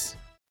podcasts.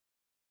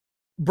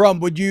 Brum,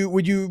 would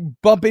you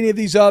bump any of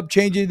these up,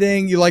 change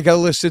anything? You like how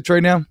the list sits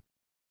right now?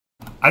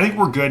 I think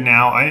we're good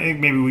now. I think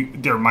maybe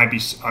there might be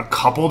a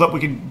couple that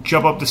we could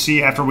jump up to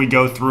see after we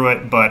go through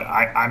it, but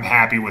I'm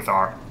happy with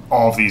all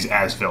of these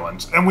as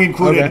villains. And we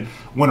included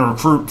when a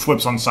recruit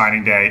flips on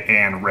signing day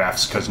and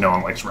refs because no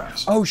one likes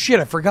refs. Oh, shit,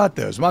 I forgot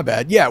those. My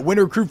bad. Yeah, when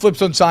a recruit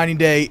flips on signing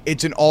day,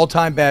 it's an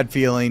all-time bad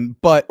feeling,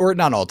 or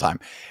not all-time.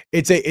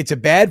 It's a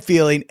bad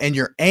feeling, and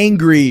you're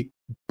angry,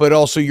 but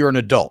also you're an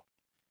adult.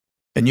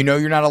 And you know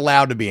you're not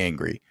allowed to be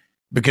angry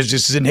because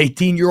this is an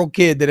 18-year-old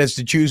kid that has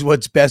to choose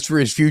what's best for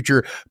his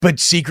future, but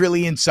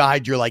secretly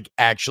inside you're like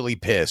actually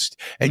pissed.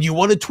 And you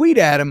want to tweet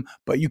at him,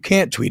 but you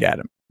can't tweet at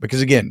him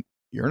because, again,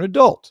 you're an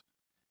adult.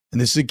 And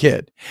this is a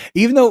kid.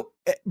 Even though,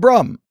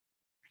 Brum,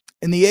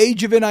 in the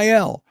age of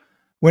NIL,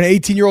 when an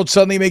 18-year-old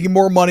suddenly making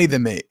more money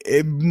than me,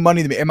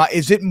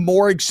 is it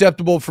more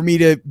acceptable for me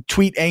to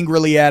tweet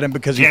angrily at him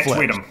because he flips? Can't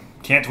tweet him.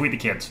 Can't tweet the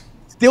kids.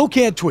 Still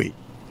can't tweet.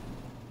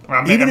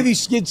 Even if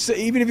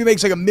he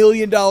makes like $1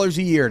 million a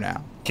year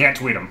now. Can't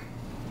tweet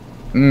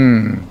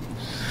him.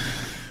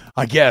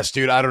 I guess,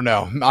 dude. I don't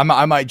know.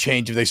 I might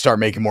change if they start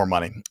making more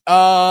money.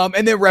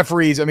 And then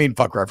referees. I mean,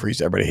 fuck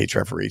referees. Everybody hates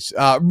referees.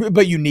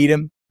 But you need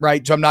them,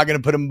 right? So I'm not going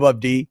to put them above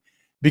D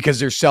because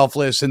they're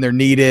selfless and they're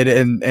needed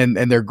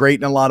and they're great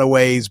in a lot of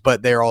ways,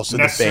 but they're also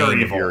the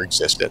bane of your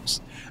existence.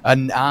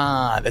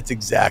 That's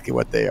exactly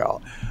what they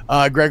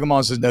are. Greg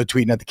Lamont says no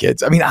tweeting at the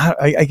kids. I mean,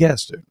 I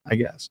guess, dude. I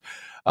guess.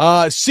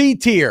 C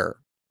tier.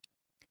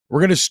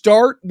 We're going to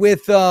start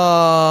with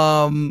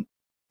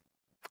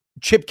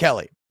Chip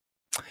Kelly.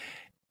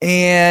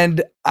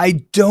 And I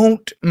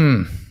don't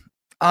know.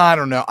 I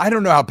don't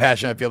know how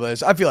passionate I feel about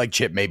this. I feel like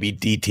Chip may be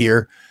D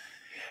tier.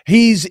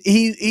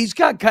 He's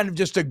got kind of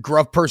just a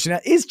gruff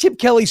personality. Is Chip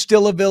Kelly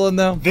still a villain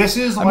though? This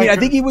is I mean, I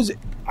think he was.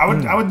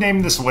 I would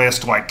name this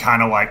list like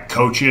kind of like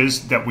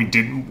coaches that we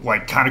didn't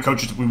like, kind of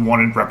coaches we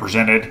wanted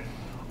represented,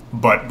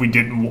 but we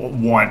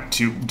didn't want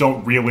to,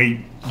 don't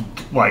really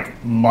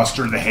like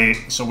muster the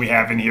hate. So we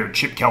have in here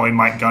Chip Kelly,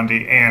 Mike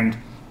Gundy, and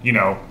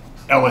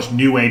LSU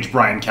New Age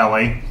Brian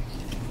Kelly.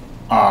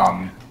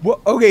 Well,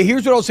 okay,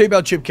 here's what I'll say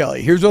about Chip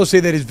Kelly. Here's what I'll say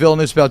that is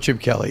villainous about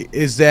Chip Kelly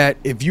is that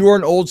if you are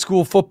an old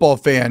school football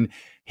fan,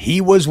 he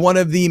was one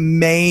of the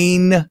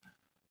main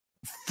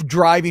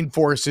driving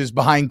forces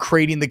behind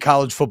creating the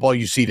college football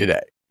you see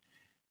today.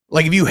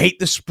 Like if you hate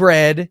the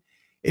spread,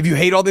 if you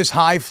hate all this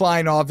high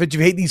flying offense, you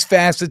hate these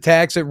fast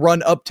attacks that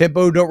run up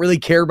tempo, don't really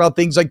care about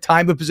things like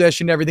time of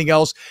possession and everything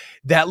else,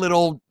 that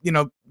little,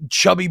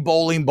 chubby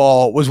bowling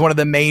ball was one of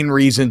the main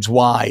reasons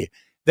why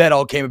that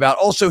all came about.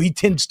 Also, he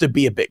tends to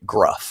be a bit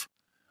gruff,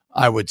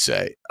 I would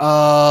say.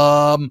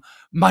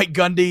 Mike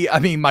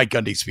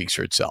Gundy speaks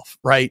for itself,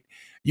 right?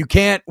 You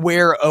can't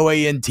wear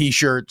OAN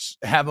t-shirts,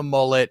 have a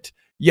mullet,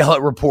 yell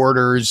at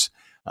reporters,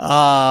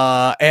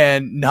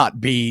 and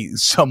not be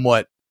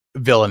somewhat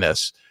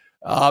villainous.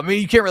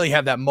 You can't really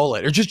have that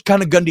mullet or just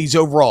kind of Gundy's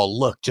overall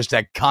look, just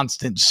that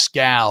constant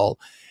scowl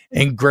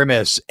and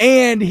grimace.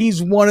 And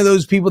he's one of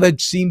those people that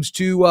seems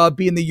to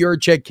be in the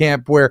Yurchek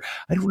camp where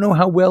I don't know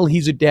how well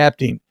he's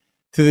adapting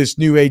to this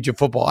new age of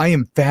football. I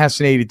am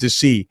fascinated to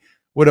see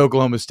what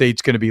Oklahoma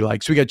State's going to be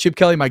like. So we got Chip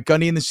Kelly, Mike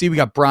Gundy in the C. We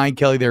got Brian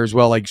Kelly there as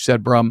well, like you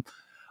said, Brum.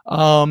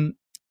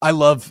 I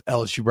love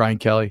LSU Brian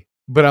Kelly,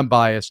 but I'm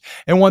biased.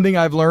 And one thing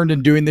I've learned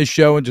in doing this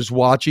show and just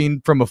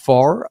watching from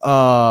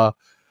afar,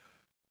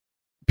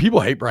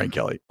 people hate Brian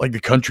Kelly like the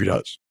country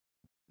does.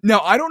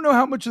 Now, I don't know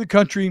how much of the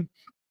country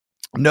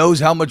knows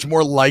how much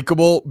more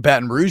likable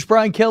Baton Rouge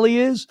Brian Kelly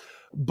is,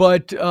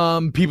 but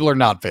people are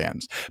not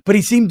fans. But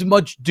he seemed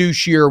much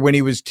douchier when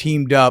he was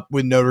teamed up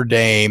with Notre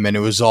Dame, and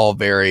it was all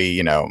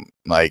very,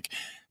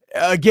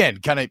 again,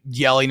 kind of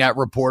yelling at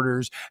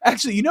reporters.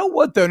 Actually, you know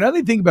what, though? Now that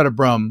I think about it,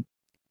 Brum,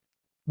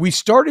 we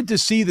started to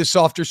see the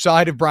softer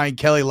side of Brian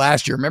Kelly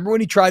last year. Remember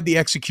when he tried the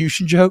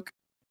execution joke?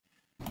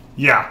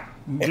 Yeah.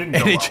 And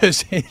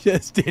it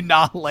just did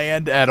not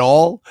land at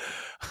all.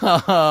 He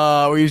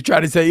was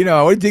trying to say,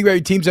 what do you think about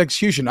your team's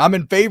execution? I'm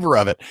in favor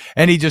of it.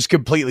 And he just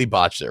completely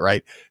botched it,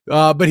 right?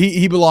 But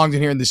he belongs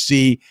in here in the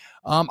C.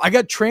 I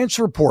got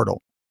transfer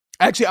portal.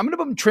 Actually, I'm going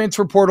to put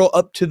transfer portal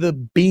up to the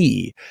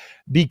B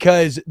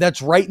because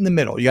that's right in the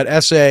middle. You got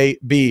S-A,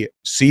 B,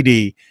 C,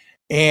 D.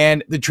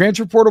 And the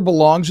transfer portal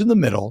belongs in the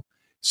middle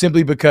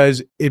simply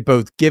because it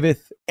both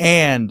giveth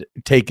and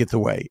taketh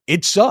away.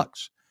 It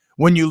sucks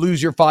when you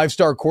lose your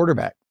 5-star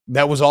quarterback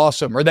that was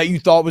awesome, or that you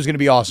thought was going to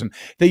be awesome,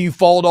 that you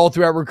followed all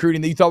throughout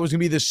recruiting, that you thought was going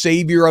to be the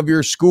savior of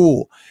your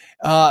school.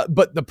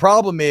 But the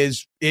problem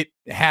is it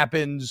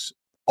happens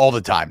all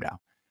the time now.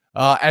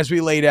 As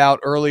we laid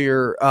out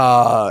earlier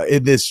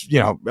in this,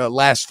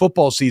 last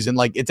football season,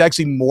 like it's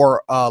actually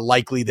more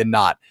likely than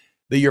not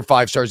that your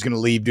 5-star is going to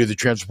leave due to the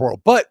transfer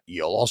portal, but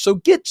you'll also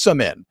get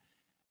some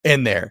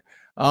in there.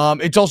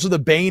 It's also the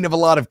bane of a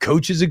lot of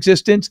coaches'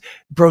 existence,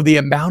 bro, the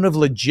amount of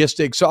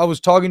logistics. So I was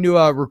talking to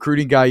a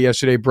recruiting guy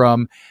yesterday,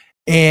 Brum,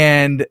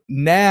 and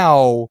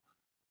now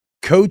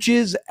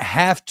coaches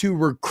have to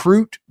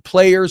recruit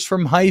players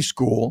from high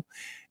school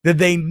that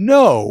they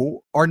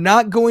know are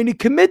not going to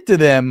commit to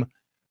them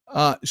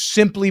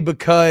simply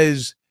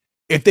because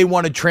if they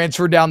want to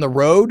transfer down the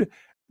road,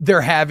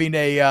 they're having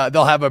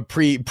they'll have a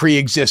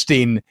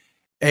pre-existing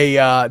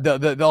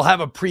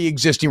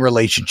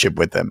relationship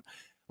with them.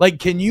 Like,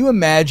 can you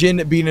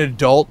imagine being an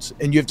adult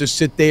and you have to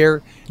sit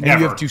there and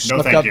you have to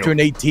suck up to an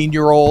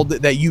 18-year-old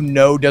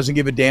that doesn't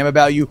give a damn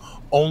about you,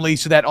 only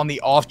so that on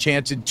the off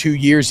chance in 2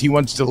 years he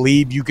wants to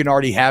leave, you can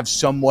already have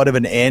somewhat of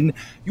an end?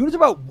 You want to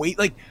talk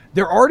about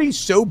they're already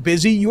so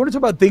busy. You want to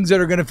talk about things that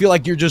are going to feel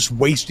like you're just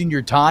wasting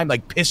your time,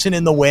 like pissing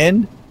in the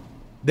wind?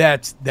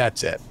 That's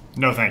it.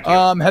 No, thank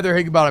you. Heather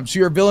Higginbottom. So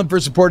you're a villain for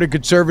supporting a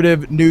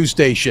conservative news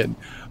station.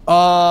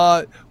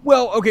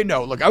 Well, okay,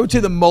 no. Look, I would say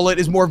the mullet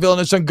is more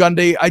villainous on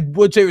Gundy. I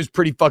would say it was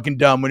pretty fucking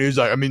dumb when he was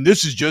like,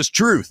 this is just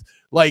truth.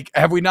 Like,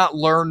 have we not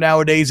learned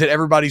nowadays that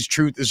everybody's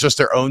truth is just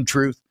their own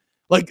truth?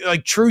 Like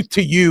truth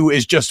to you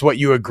is just what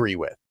you agree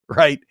with,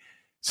 right?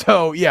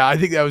 So, yeah, I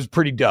think that was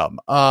pretty dumb.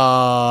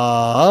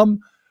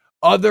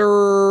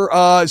 Other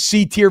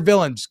C-tier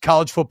villains,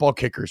 college football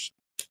kickers.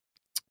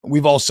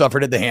 We've all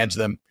suffered at the hands of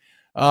them.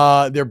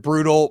 They're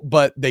brutal,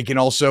 but they can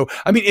also,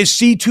 is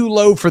C too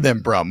low for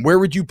them, Brum? Where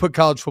would you put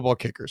college football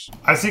kickers?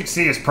 I think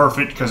C is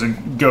perfect because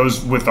it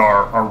goes with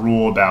our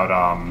rule about,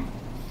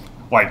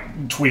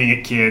 tweeting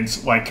at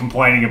kids,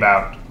 complaining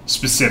about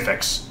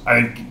specifics.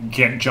 I think you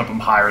can't jump them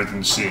higher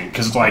than C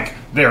because,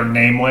 they're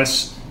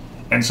nameless.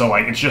 And so,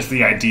 it's just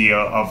the idea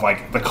of,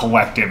 the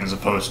collective as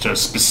opposed to a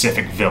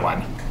specific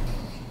villain.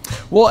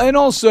 Well, and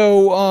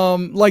also,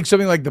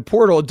 something like the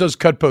portal, it does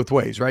cut both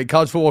ways, right?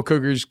 College football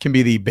cougars can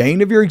be the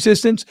bane of your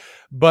existence,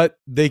 but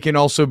they can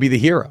also be the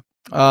hero.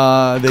 They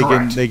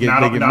Correct. can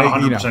not make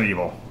 100%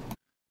 evil.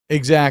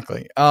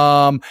 Exactly.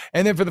 And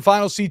then for the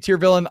final C-tier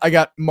villain, I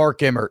got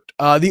Mark Emmert.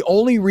 The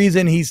only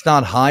reason he's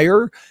not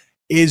higher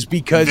is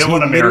because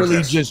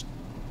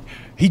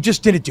he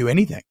just didn't do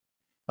anything.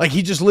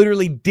 He just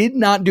literally did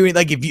not do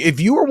anything. If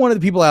you are one of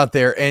the people out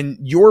there and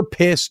you're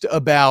pissed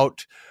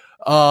about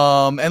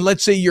and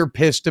let's say you're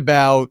pissed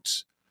about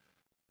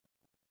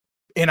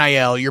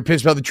NIL, you're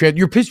pissed about the trend,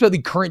 you're pissed about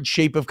the current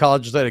shape of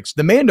college athletics,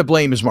 the man to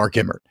blame is Mark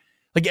Emmert.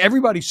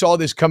 Everybody saw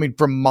this coming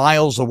from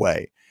miles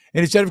away.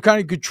 And instead of kind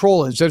of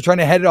controlling, instead of trying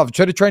to head it off,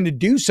 instead of trying to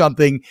do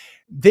something,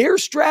 their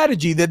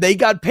strategy that they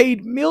got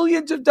paid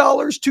millions of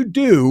dollars to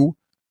do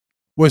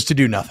was to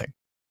do nothing,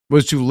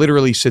 was to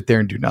literally sit there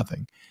and do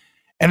nothing.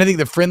 And I think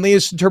the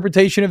friendliest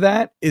interpretation of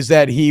that is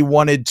that he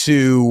wanted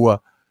to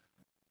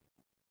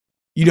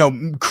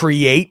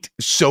create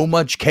so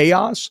much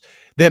chaos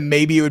that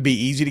maybe it would be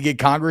easy to get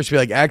Congress to be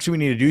like, actually, we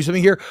need to do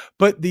something here.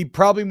 But the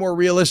probably more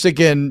realistic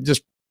and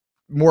just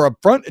more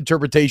upfront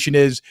interpretation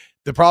is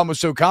the problem was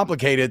so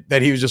complicated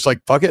that he was just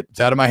like, fuck it, it's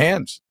out of my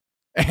hands.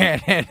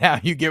 And now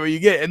you get what you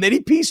get. And then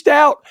he pieced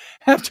out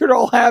after it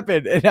all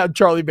happened. And now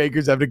Charlie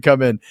Baker's having to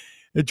come in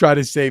and try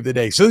to save the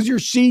day. So those are your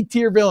C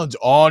tier villains.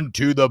 On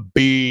to the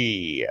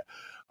B.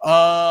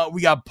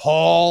 We got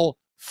Paul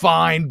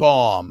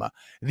Feinbaum,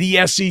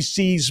 the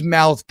SEC's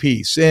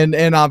mouthpiece.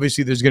 And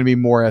obviously there's going to be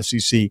more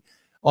SEC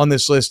on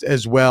this list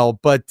as well.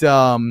 But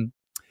Feinbaum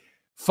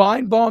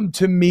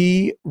to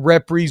me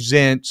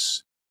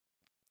represents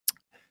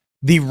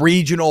the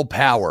regional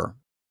power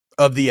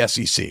of the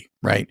SEC,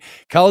 right?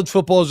 College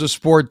football is a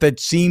sport that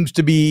seems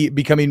to be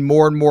becoming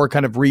more and more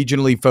kind of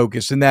regionally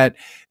focused, in that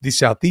the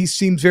Southeast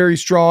seems very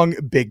strong,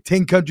 Big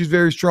Ten country is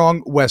very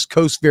strong, West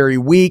Coast very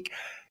weak,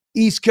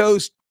 East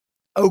Coast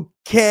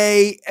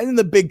okay, and then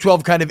the Big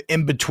 12 kind of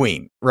in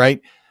between, right?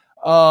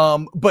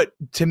 But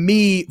to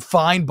me,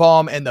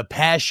 Feinbaum and the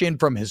passion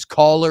from his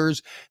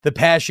callers, the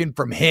passion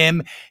from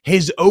him,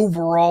 his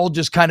overall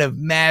just kind of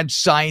mad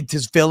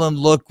scientist villain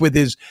look with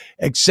his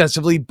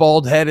excessively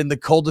bald head and the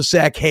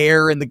cul-de-sac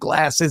hair and the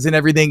glasses and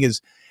everything is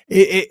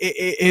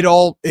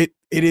it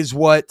is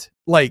what,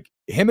 like,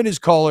 him and his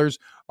callers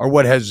are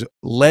what has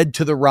led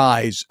to the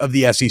rise of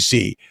the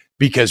SEC,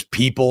 because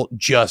people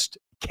just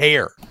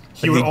care.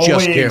 He would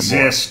only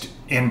exist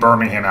in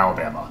Birmingham,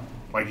 Alabama.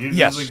 Like,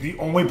 it's like the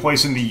only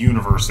place in the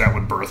universe that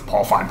would birth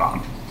Paul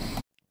Feinbaum.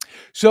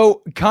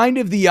 So kind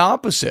of the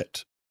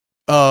opposite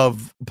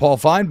of Paul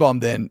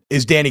Feinbaum then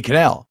is Danny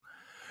Cannell,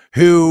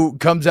 who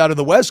comes out of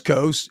the West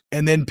Coast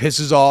and then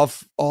pisses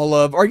off all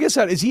of, or I guess,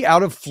 is he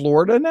out of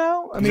Florida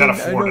now? He's out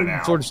of Florida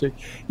now. Florida State.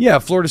 Yeah,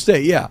 Florida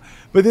State, yeah.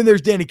 But then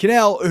there's Danny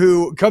Cannell,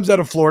 who comes out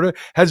of Florida,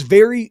 has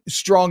very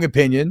strong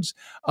opinions,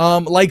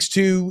 likes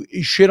to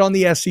shit on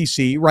the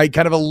SEC, right?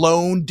 Kind of a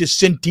lone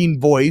dissenting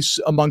voice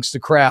amongst the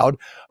crowd.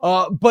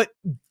 But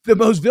the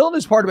most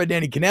villainous part about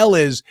Danny Cannell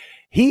is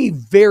he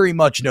very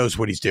much knows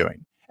what he's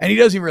doing, and he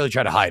doesn't really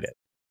try to hide it.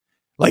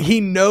 Like,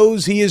 he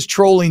knows he is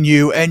trolling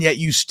you, and yet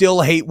you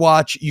still hate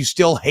watch, you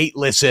still hate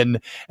listen,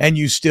 and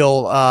you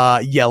still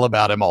yell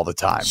about him all the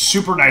time.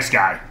 Super nice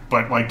guy,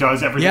 but like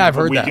does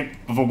everything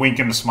with a wink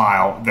and a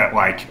smile. That,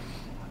 like,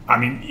 I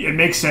mean, it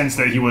makes sense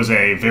that he was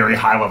a very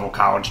high level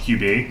college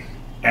QB,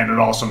 and it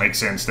also makes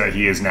sense that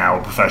he is now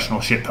a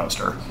professional shit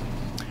poster.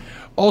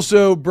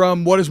 Also,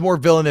 Brum, what is more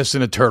villainous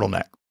than a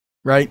turtleneck,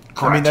 right?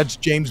 Correct. I mean, that's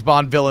James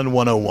Bond villain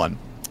 101,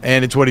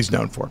 and it's what he's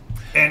known for.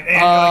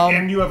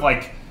 And you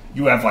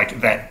have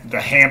that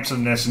the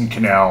handsomeness in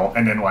Cannell,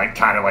 and then like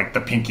kind of like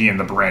the pinky and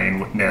the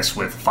brainness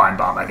with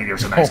Feinbaum. I think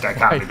there's a nice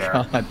dichotomy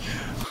there.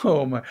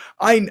 Oh my!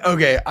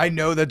 I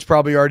know that's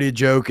probably already a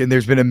joke, and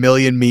there's been a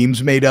million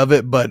memes made of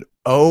it, but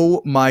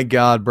oh my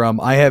God, Brum,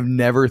 I have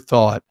never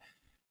thought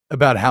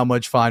about how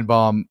much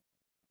Feinbaum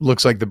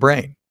looks like the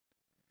brain.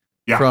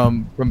 Yeah,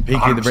 from Pinky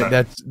 100%. and the Brain.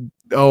 That's,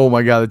 oh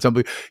my God, that's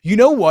unbelievable. You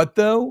know what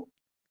though?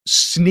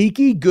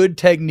 Sneaky good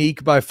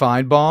technique by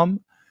Feinbaum,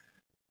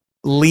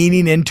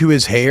 leaning into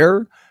his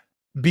hair,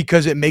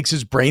 because it makes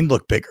his brain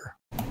look bigger.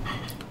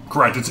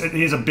 Correct.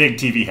 He has a big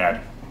TV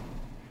head.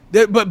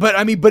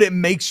 But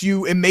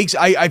it makes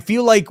I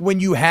feel like when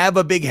you have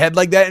a big head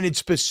like that, and it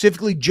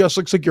specifically just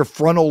looks like your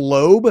frontal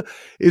lobe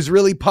is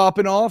really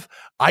popping off,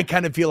 I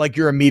kind of feel like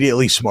you're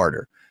immediately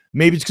smarter.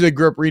 Maybe it's because I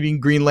grew up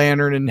reading Green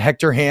Lantern and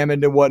Hector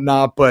Hammond and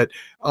whatnot, but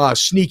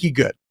sneaky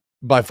good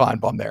by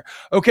Feinbaum there.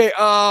 Okay,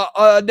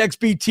 next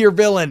B tier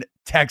villain,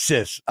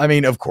 Texas. I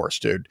mean, of course,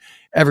 dude.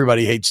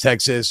 Everybody hates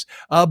Texas,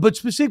 but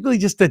specifically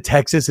just the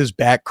Texas is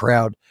back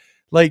crowd.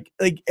 Like,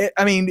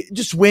 I mean,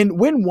 just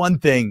win one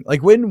thing.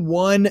 Like, win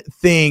one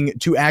thing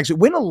to actually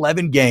win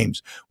 11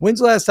 games. When's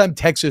the last time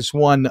Texas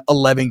won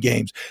 11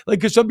 games? Like,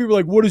 because some people are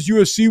like, what does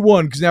USC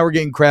won? Because now we're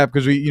getting crap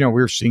because we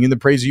were singing the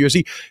praise of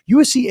USC.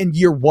 USC in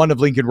year one of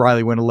Lincoln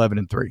Riley went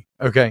 11-3.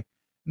 Okay,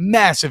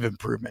 massive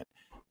improvement.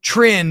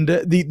 Trend.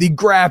 The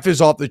graph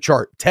is off the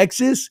chart.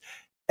 Texas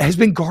has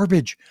been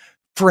garbage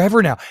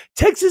forever now.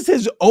 Texas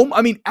has,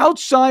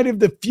 outside of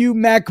the few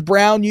Mac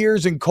Brown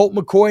years and Colt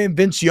McCoy and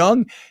Vince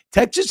Young,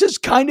 Texas has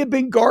kind of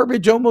been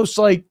garbage almost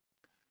like,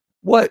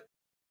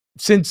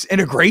 since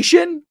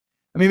integration?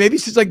 I mean, maybe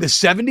since like the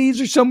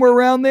 70s or somewhere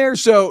around there.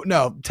 So,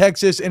 no,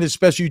 Texas, and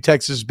especially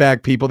Texas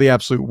back people, the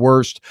absolute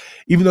worst,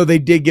 even though they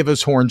did give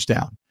us horns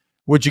down,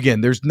 which, again,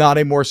 there's not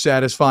a more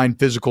satisfying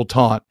physical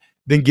taunt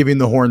than giving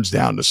the horns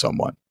down to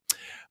someone.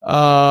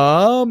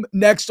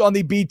 Next on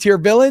the B tier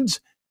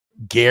villains,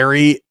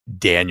 Gary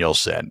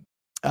Danielson.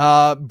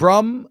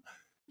 Brum,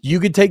 you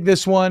could take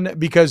this one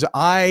because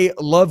I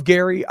love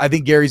Gary. I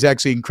think Gary's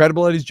actually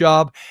incredible at his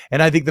job.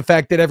 And I think the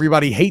fact that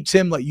everybody hates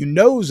him, let you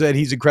know that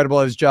he's incredible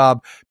at his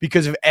job,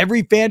 because if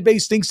every fan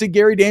base thinks that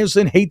Gary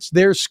Danielson hates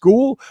their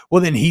school,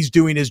 well, then he's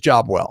doing his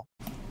job well.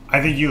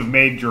 I think you've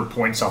made your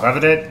point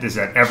self-evident, is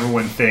that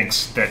everyone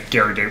thinks that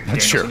Gary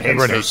Danielson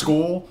hates their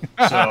school.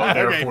 So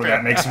therefore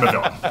that makes him a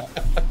villain.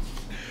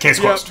 Case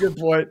closed. Good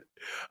point.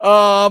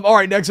 All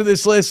right, next on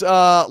this list,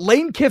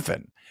 Lane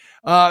Kiffin.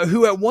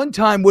 who at one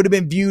time would have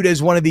been viewed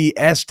as one of the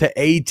S to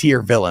A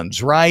tier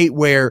villains, right?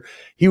 Where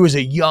he was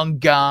a young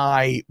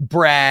guy,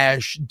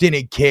 brash,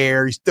 didn't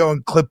care. He's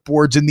throwing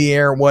clipboards in the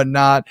air and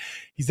whatnot.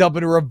 He's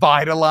helping to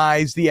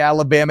revitalize the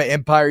Alabama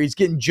empire. He's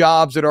getting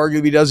jobs that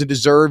arguably he doesn't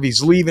deserve.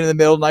 He's leaving in the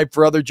middle of the night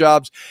for other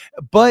jobs.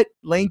 But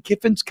Lane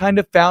Kiffin's kind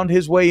of found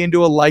his way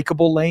into a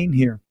likable lane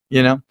here.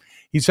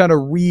 He's found a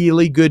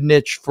really good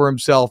niche for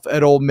himself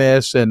at Ole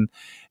Miss. And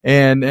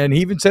he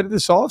even said it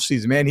this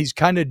offseason, man, he's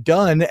kind of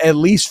done, at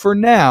least for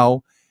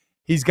now,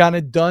 he's kind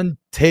of done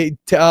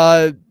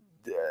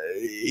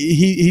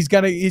he's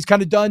kind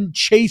of done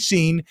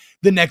chasing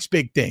the next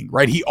big thing,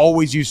 right? He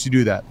always used to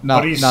do that.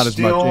 Not as much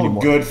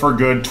anymore. Good for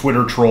good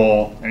Twitter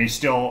troll, and he's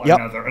still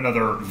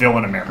another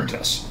villain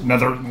emeritus.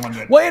 Another one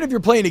that. Well, and if you're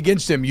playing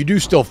against him, you do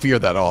still fear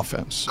that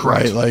offense,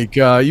 Correct. Right? Like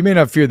you may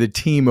not fear the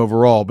team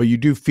overall, but you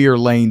do fear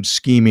Lane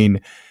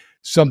scheming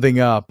something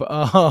up.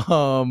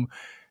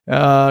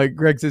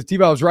 Greg says,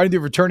 T-Bow, I was riding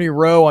through fraternity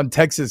row on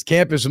Texas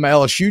campus with my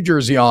LSU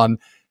jersey on,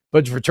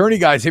 but the fraternity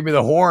guys hit me with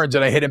the horns,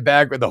 and I hit him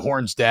back with the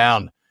horns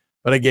down.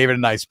 But I gave it a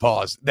nice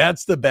pause.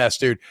 That's the best,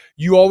 dude.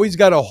 You always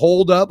got to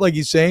hold up, like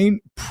he's saying,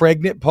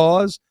 pregnant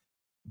pause,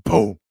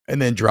 boom, and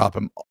then drop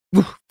him.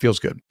 Feels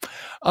good.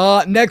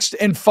 Next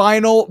and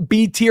final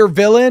B-tier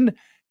villain,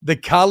 the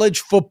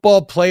College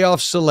Football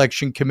Playoff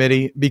Selection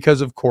Committee,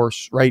 because of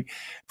course, right,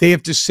 they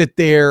have to sit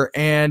there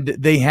and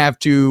they have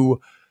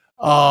to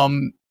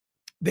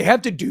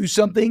do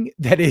something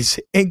that is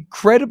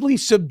incredibly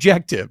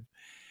subjective,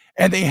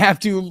 and they have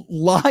to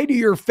lie to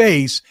your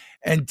face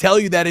and tell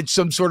you that it's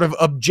some sort of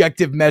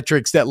objective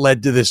metrics that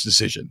led to this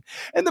decision.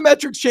 And the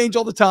metrics change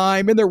all the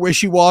time, and they're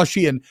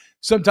wishy-washy, and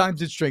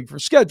sometimes it's strength for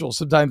schedule,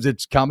 sometimes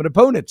it's common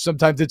opponents,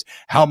 sometimes it's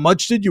how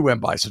much did you win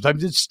by,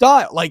 sometimes it's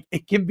style. Like,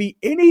 it can be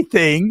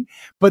anything,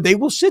 but they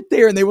will sit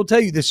there and they will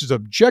tell you this is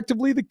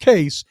objectively the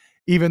case,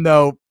 even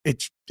though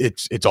it's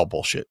all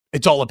bullshit.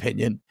 It's all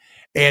opinion.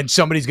 And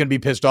somebody's going to be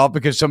pissed off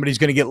because somebody's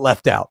going to get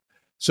left out.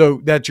 So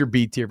that's your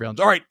B tier villains.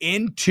 All right,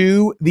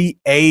 into the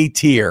A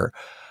tier.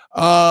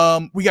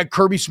 We got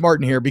Kirby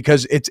Smart in here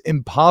because it's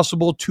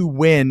impossible to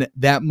win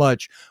that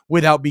much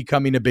without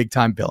becoming a big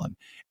time villain.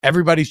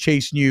 Everybody's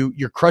chasing you.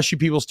 You're crushing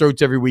people's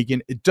throats every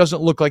weekend. It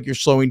doesn't look like you're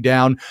slowing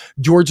down.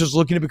 Georgia's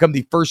looking to become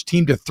the first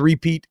team to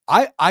three-peat.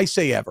 I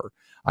say ever.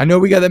 I know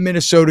we got that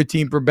Minnesota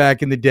team from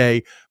back in the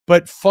day,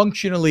 but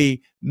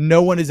functionally,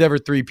 no one has ever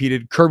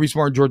three-peated. Kirby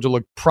Smart and Georgia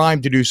look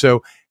primed to do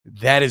so.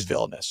 That is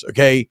villainous,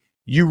 okay?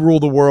 You rule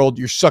the world.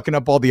 You're sucking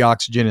up all the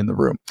oxygen in the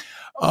room.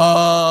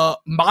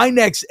 My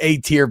next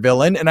A-tier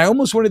villain, and I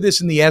almost wanted this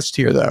in the S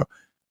tier, though,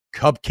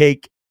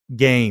 Cupcake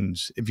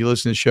Games. If you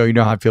listen to the show, you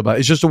know how I feel about it.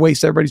 It's just a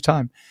waste of everybody's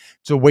time.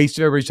 It's a waste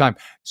of everybody's time.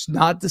 It's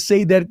not to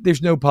say that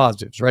there's no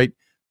positives, right?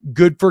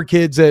 Good for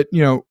kids that,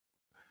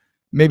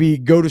 maybe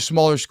go to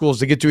smaller schools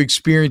to get to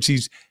experience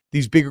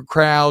these bigger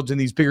crowds and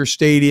these bigger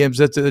stadiums.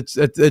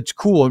 That's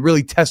cool, and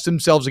really test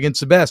themselves against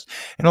the best.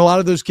 And a lot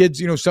of those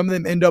kids, some of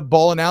them end up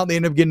balling out. They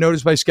end up getting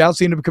noticed by scouts.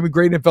 They end up becoming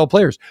great NFL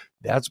players.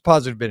 That's a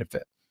positive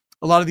benefit.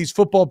 A lot of these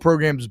football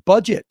programs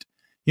budget.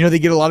 They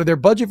get a lot of their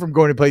budget from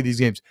going to play these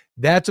games.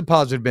 That's a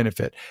positive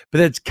benefit. But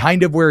that's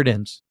kind of where it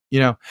ends,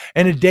 And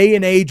a day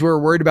and age where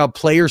we're worried about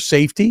player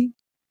safety,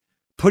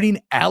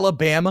 putting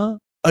Alabama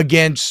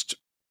against,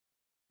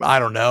 I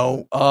don't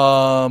know,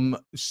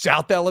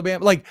 South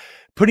Alabama, like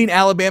putting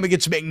Alabama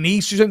against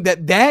McNeese or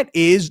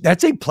something,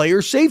 that's a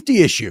player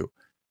safety issue.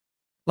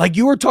 Like,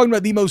 you are talking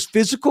about the most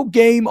physical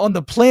game on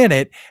the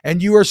planet,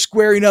 and you are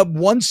squaring up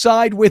one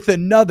side with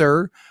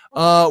another,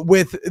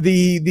 with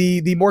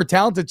the more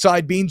talented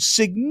side being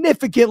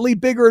significantly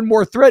bigger and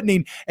more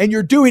threatening, and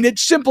you're doing it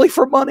simply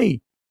for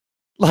money.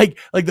 Like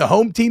the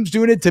home team's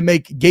doing it to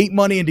make gate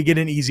money and to get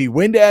an easy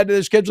win to add to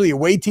their schedule. The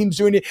away team's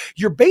doing it.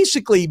 You're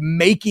basically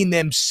making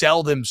them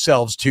sell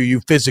themselves to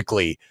you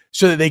physically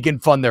so that they can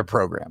fund their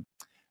program.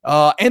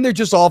 And they're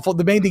just awful.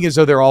 The main thing is,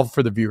 though, they're awful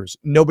for the viewers.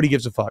 Nobody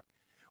gives a fuck.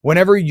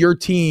 Whenever your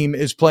team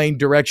is playing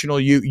directional,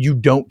 you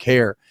don't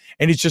care.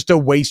 And it's just a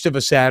waste of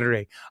a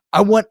Saturday.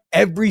 I want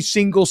every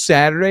single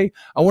Saturday,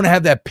 I want to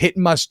have that pit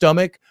in my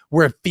stomach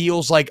where it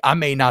feels like I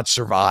may not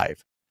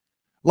survive.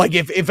 Like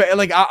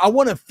I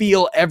want to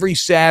feel every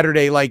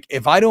Saturday, like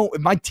if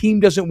my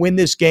team doesn't win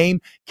this game,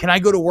 can I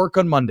go to work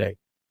on Monday?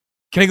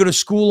 Can I go to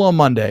school on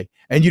Monday?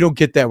 And you don't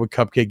get that with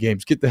Cupcake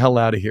Games. Get the hell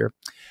out of here.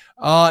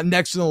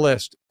 Next on the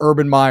list,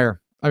 Urban Meyer.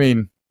 I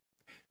mean,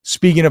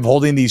 speaking of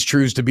holding these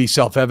truths to be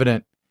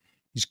self-evident,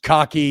 he's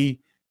cocky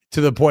to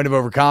the point of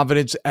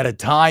overconfidence. At a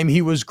time,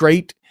 he was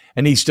great,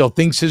 and he still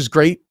thinks he's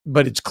great,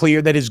 but it's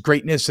clear that his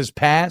greatness has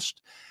passed.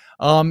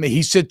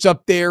 He sits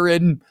up there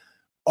and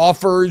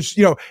offers,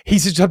 he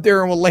sits up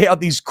there and will lay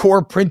out these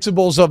core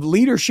principles of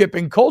leadership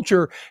and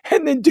culture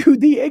and then do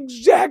the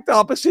exact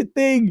opposite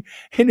thing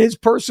in his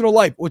personal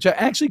life, which I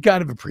actually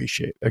kind of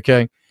appreciate.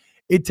 Okay.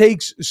 It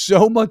takes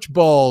so much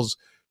balls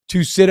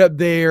to sit up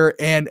there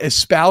and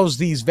espouse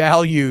these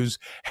values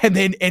and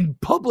then in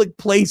public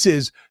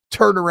places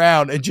turn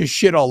around and just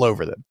shit all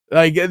over them.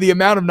 Like the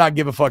amount of not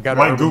give a fuck out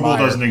of Google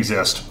doesn't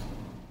exist.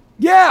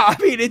 Yeah.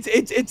 I mean,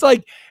 it's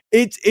like,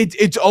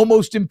 It's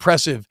almost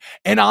impressive.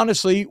 And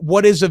honestly,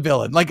 what is a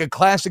villain? Like a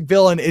classic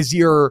villain is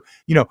your,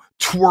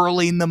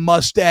 twirling the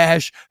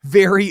mustache,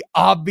 very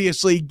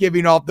obviously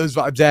giving off those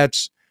vibes.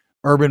 That's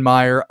Urban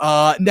Meyer.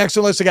 Next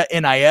on the list, I got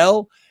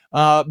NIL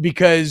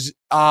because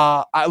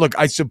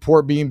I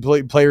support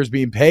players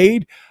being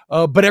paid,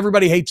 but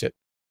everybody hates it.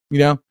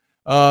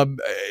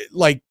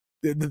 Like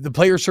the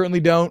players certainly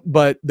don't,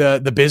 but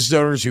the business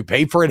owners who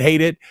pay for it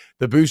hate it.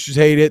 The boosters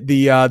hate it.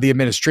 The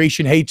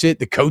administration hates it.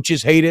 The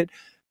coaches hate it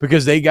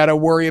because they got to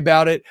worry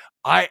about it.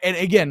 And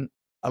again,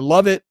 I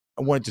love it.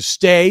 I want it to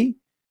stay.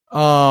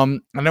 I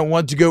don't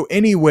want it to go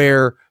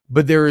anywhere,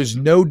 but there is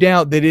no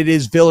doubt that it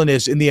is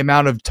villainous in the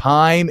amount of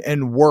time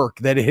and work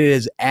that it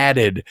has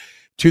added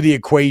to the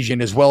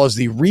equation, as well as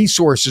the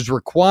resources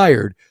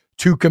required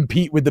to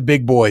compete with the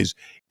big boys.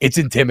 It's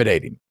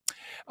intimidating.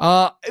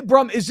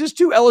 Brum, is this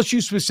too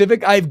LSU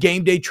specific? I have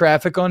game day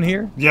traffic on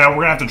here. Yeah, we're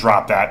going to have to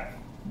drop that.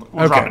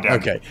 We'll drop it down.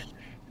 Okay.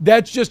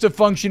 That's just a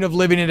function of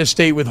living in a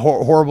state with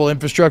horrible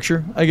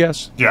infrastructure, I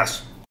guess.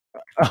 Yes.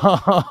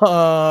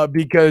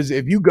 Because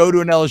if you go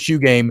to an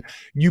LSU game,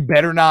 you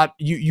better not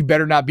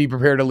be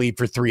prepared to leave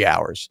for 3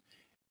 hours.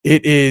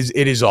 It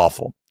is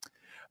awful.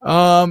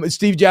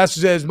 Steve Jasper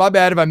says, my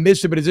bad if I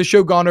missed it, but has this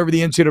show gone over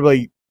the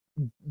NCAA,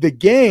 the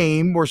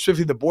game, more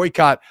specifically the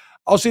boycott?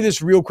 I'll say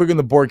this real quick on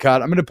the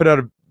boycott. I'm going to put out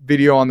a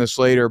video on this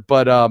later,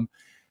 but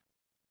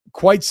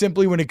quite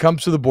simply, when it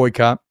comes to the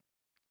boycott,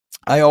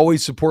 I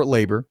always support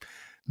labor.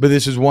 But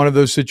this is one of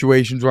those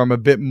situations where I'm a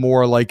bit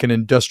more like an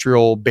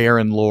industrial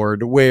baron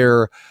lord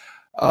where,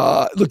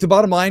 look, the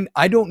bottom line,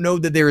 I don't know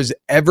that there has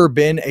ever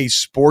been a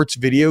sports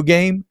video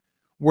game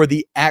where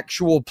the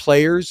actual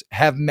players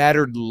have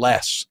mattered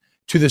less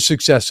to the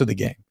success of the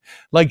game.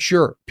 Like,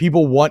 sure,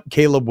 people want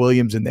Caleb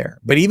Williams in there,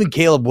 but even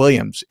Caleb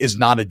Williams is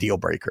not a deal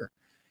breaker.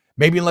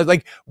 Maybe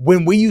like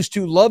when we used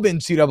to love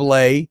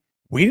NCAA,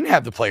 we didn't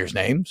have the players'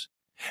 names.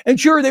 And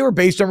sure, they were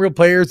based on real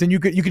players, and you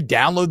could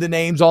download the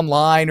names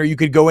online, or you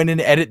could go in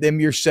and edit them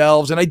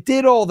yourselves. And I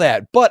did all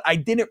that, but I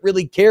didn't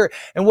really care.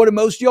 And what do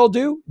most of y'all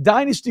do?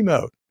 Dynasty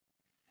mode.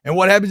 And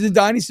what happens in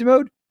dynasty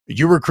mode?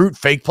 You recruit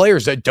fake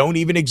players that don't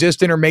even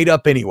exist and are made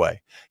up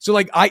anyway. So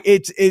like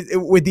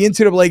with the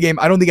NCAA game,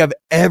 I don't think I've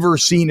ever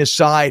seen a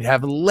side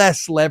have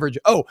less leverage.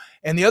 Oh,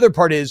 and the other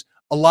part is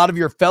a lot of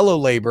your fellow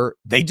labor,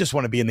 they just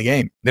want to be in the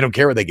game. They don't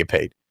care what they get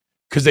paid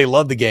because they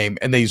love the game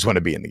and they just want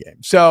to be in the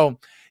game. So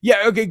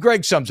yeah, okay,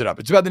 Greg sums it up.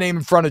 It's about the name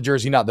in front of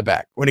jersey, not the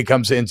back, when it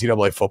comes to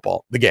NCAA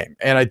football, the game.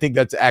 And I think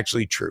that's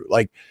actually true.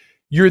 Like,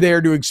 you're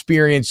there to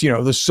experience,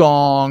 the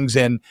songs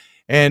and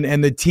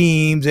the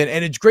teams, and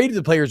it's great if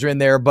the players are in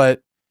there,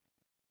 but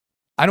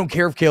I don't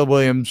care if Caleb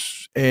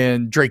Williams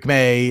and Drake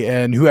May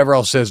and whoever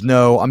else says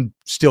no, I'm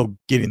still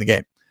getting the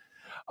game.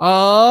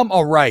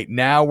 All right,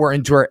 now we're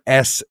into our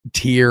S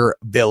tier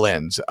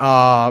villains.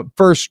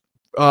 First,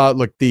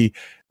 look, the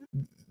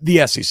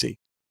SEC,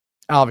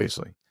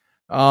 obviously.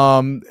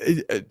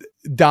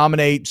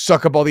 Dominate,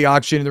 suck up all the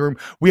oxygen in the room.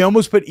 We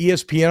almost put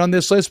ESPN on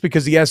this list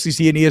because the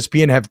SEC and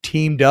ESPN have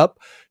teamed up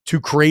to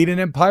create an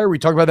empire. We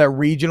talk about that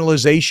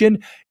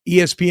regionalization.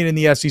 ESPN and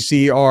the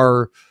SEC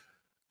are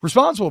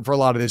responsible for a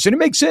lot of this. And it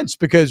makes sense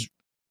because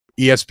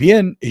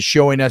ESPN is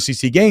showing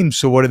SEC games.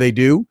 So what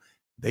do?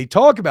 They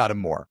talk about them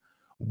more.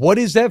 What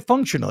is that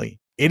functionally?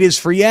 It is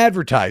free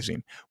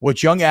advertising,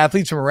 which young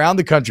athletes from around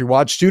the country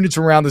watch, students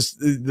from around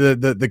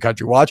the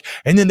country watch,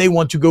 and then they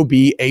want to go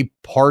be a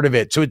part of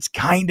it. So it's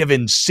kind of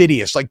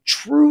insidious, like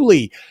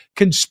truly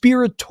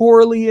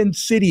conspiratorially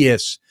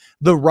insidious,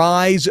 the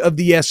rise of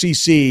the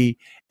SEC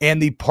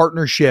and the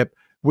partnership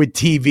with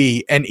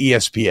TV and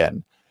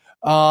ESPN.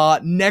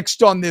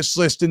 Next on this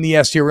list in the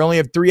S tier, we only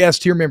have 3 S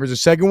tier members. The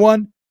second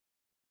one,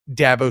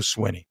 Dabo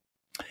Swinney.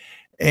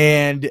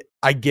 And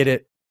I get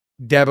it.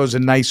 Dabo's a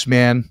nice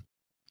man,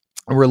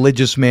 a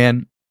religious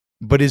man,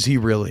 but is he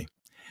really?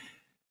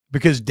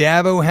 Because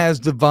Dabo has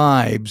the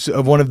vibes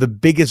of one of the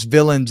biggest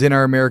villains in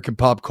our American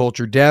pop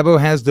culture. Dabo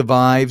has the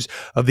vibes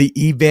of the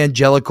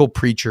evangelical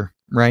preacher,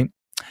 right?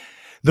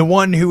 The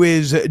one who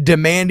is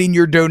demanding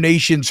your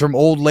donations from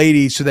old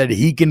ladies so that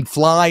he can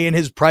fly in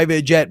his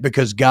private jet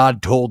because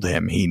God told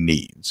him he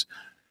needs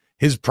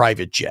his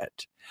private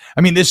jet.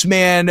 I mean, this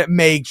man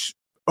makes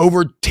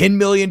over $10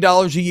 million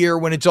a year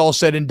when it's all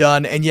said and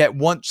done, and yet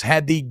once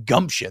had the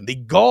gumption, the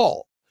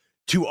gall,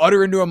 to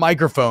utter into a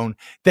microphone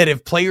that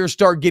if players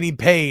start getting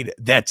paid,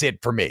 that's it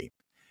for me,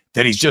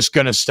 that he's just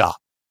going to stop.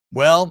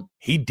 Well,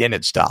 he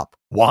didn't stop.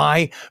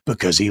 Why?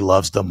 Because he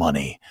loves the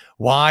money.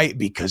 Why?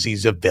 Because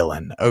he's a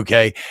villain,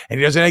 okay? And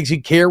he doesn't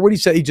actually care what he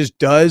said. He just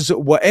does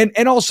what,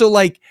 and also,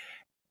 like,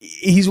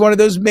 he's one of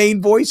those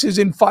main voices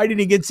in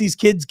fighting against these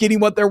kids getting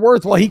what they're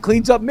worth while he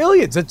cleans up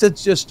millions.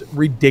 That's just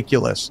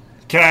ridiculous.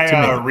 Can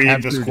I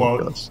read this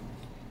quote? Ridiculous.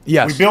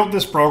 Yes. We built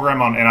this program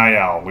on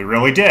NIL. We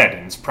really did.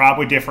 And it's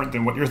probably different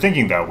than what you're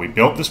thinking, though. We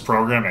built this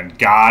program in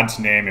God's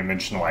name,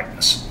 image, and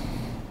likeness.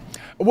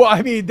 Well,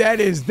 I mean, that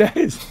is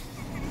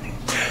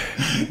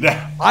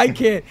I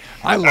can't.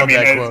 I love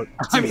that quote.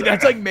 I mean,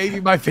 that's like maybe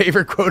my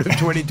favorite quote of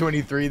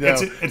 2023, though.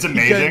 It's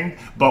amazing,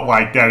 but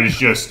like that is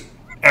just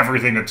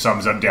everything that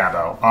sums up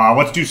Dabo.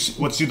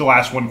 Let's do the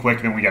last one quick,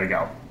 and then we got to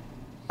go.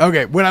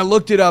 Okay, when I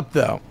looked it up,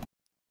 though,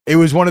 it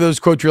was one of those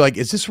quotes you're like,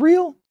 is this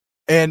real?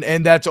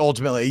 And that's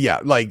ultimately, yeah,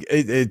 like,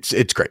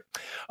 it's great.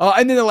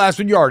 And then the last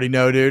one, you already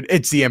know, dude.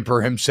 It's the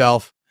Emperor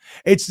himself.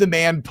 It's the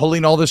man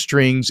pulling all the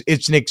strings.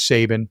 It's Nick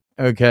Saban,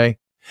 okay?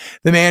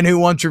 The man who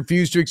once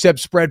refused to accept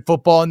spread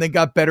football and then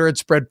got better at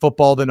spread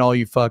football than all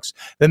you fucks.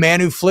 The man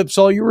who flips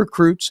all your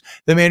recruits.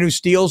 The man who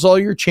steals all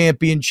your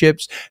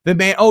championships. The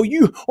man,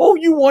 you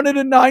wanted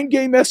a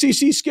 9-game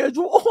SEC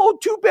schedule. Oh,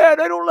 too bad.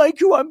 I don't like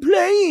who I'm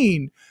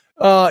playing.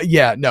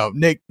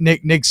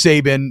 Nick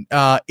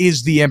Saban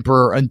is the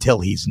Emperor until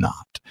he's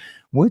not,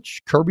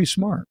 which Kirby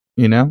Smart,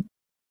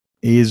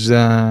 is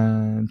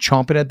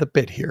chomping at the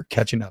bit here,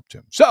 catching up to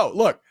him. So,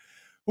 look,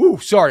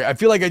 sorry. I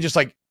feel like I just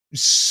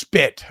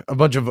spit a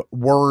bunch of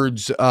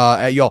words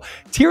at y'all.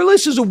 Tier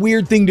list is a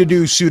weird thing to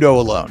do pseudo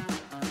alone.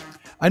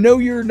 I know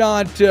you're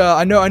not,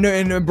 I know,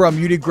 and Brum,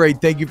 you did great.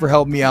 Thank you for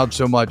helping me out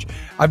so much.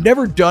 I've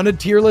never done a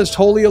tier list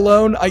wholly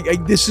alone.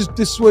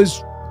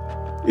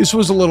 This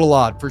was a little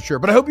odd for sure,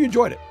 but I hope you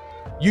enjoyed it.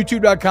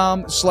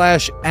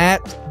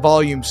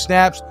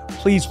 YouTube.com/@volumesnaps.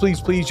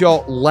 Please,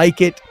 y'all like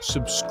it,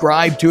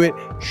 subscribe to it,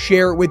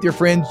 share it with your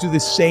friends, do the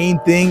same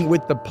thing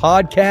with the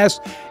podcast.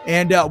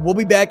 And we'll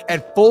be back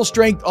at full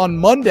strength on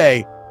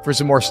Monday for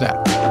some more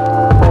snaps.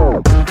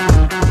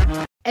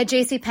 At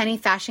JCPenney,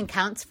 fashion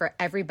counts for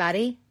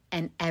everybody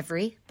and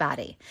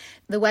everybody.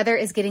 The weather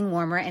is getting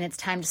warmer and it's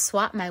time to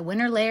swap my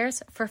winter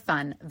layers for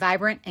fun,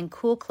 vibrant, and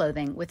cool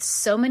clothing with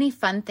so many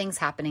fun things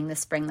happening this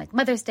spring, like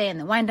Mother's Day and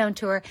the Wind Down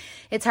Tour.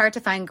 It's hard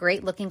to find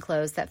great looking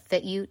clothes that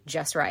fit you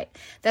just right.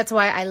 That's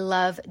why I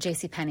love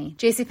JCPenney.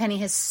 JCPenney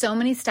has so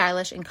many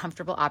stylish and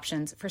comfortable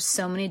options for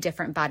so many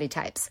different body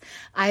types.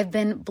 I've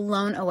been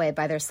blown away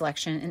by their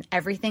selection, and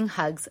everything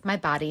hugs my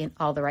body in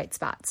all the right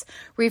spots.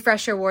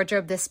 Refresh your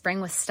wardrobe this spring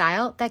with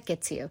style that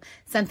gets you.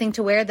 Something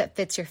to wear that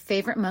fits your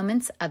favorite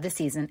moments of the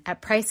season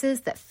at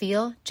prices that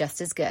feel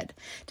just as good.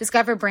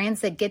 Discover brands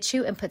that get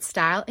you and put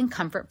style and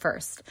comfort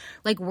first,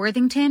 like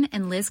Worthington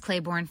and Liz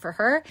Claiborne for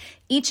her,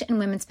 each in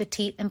women's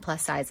petite and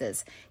plus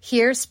sizes.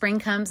 Here, spring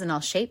comes in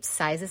all shapes,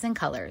 sizes, and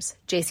colors.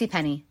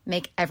 JCPenney,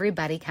 make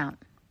everybody count.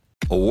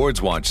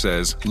 Awards Watch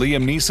says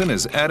Liam Neeson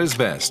is at his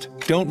best.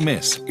 Don't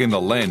miss In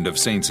the Land of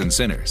Saints and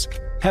Sinners.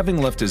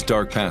 Having left his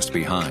dark past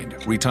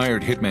behind,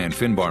 retired hitman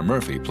Finbar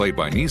Murphy, played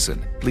by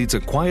Neeson, leads a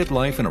quiet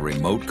life in a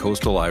remote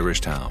coastal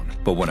Irish town.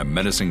 But when a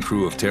menacing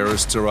crew of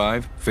terrorists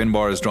arrive,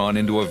 Finbar is drawn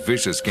into a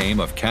vicious game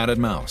of cat and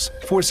mouse,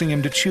 forcing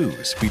him to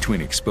choose between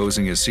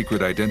exposing his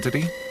secret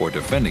identity or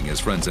defending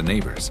his friends and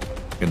neighbors.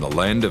 In the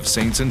Land of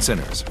Saints and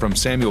Sinners, from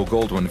Samuel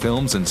Goldwyn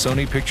Films and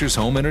Sony Pictures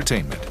Home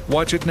Entertainment.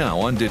 Watch it now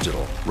on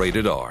digital.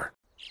 Rated R.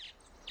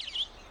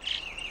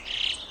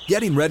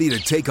 Getting ready to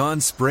take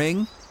on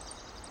spring?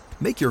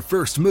 Make your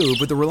first move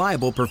with the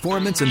reliable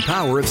performance and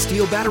power of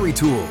Steel battery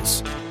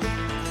tools.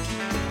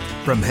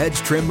 From hedge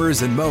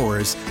trimmers and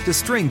mowers to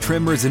string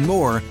trimmers and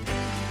more,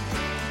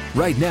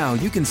 right now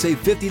you can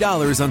save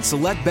 $50 on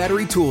select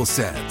battery tool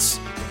sets.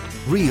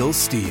 Real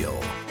Steel.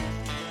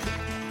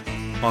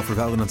 Offer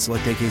valid on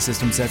select AK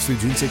system sets through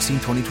June 16,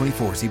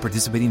 2024. See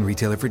participating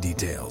retailer for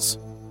details.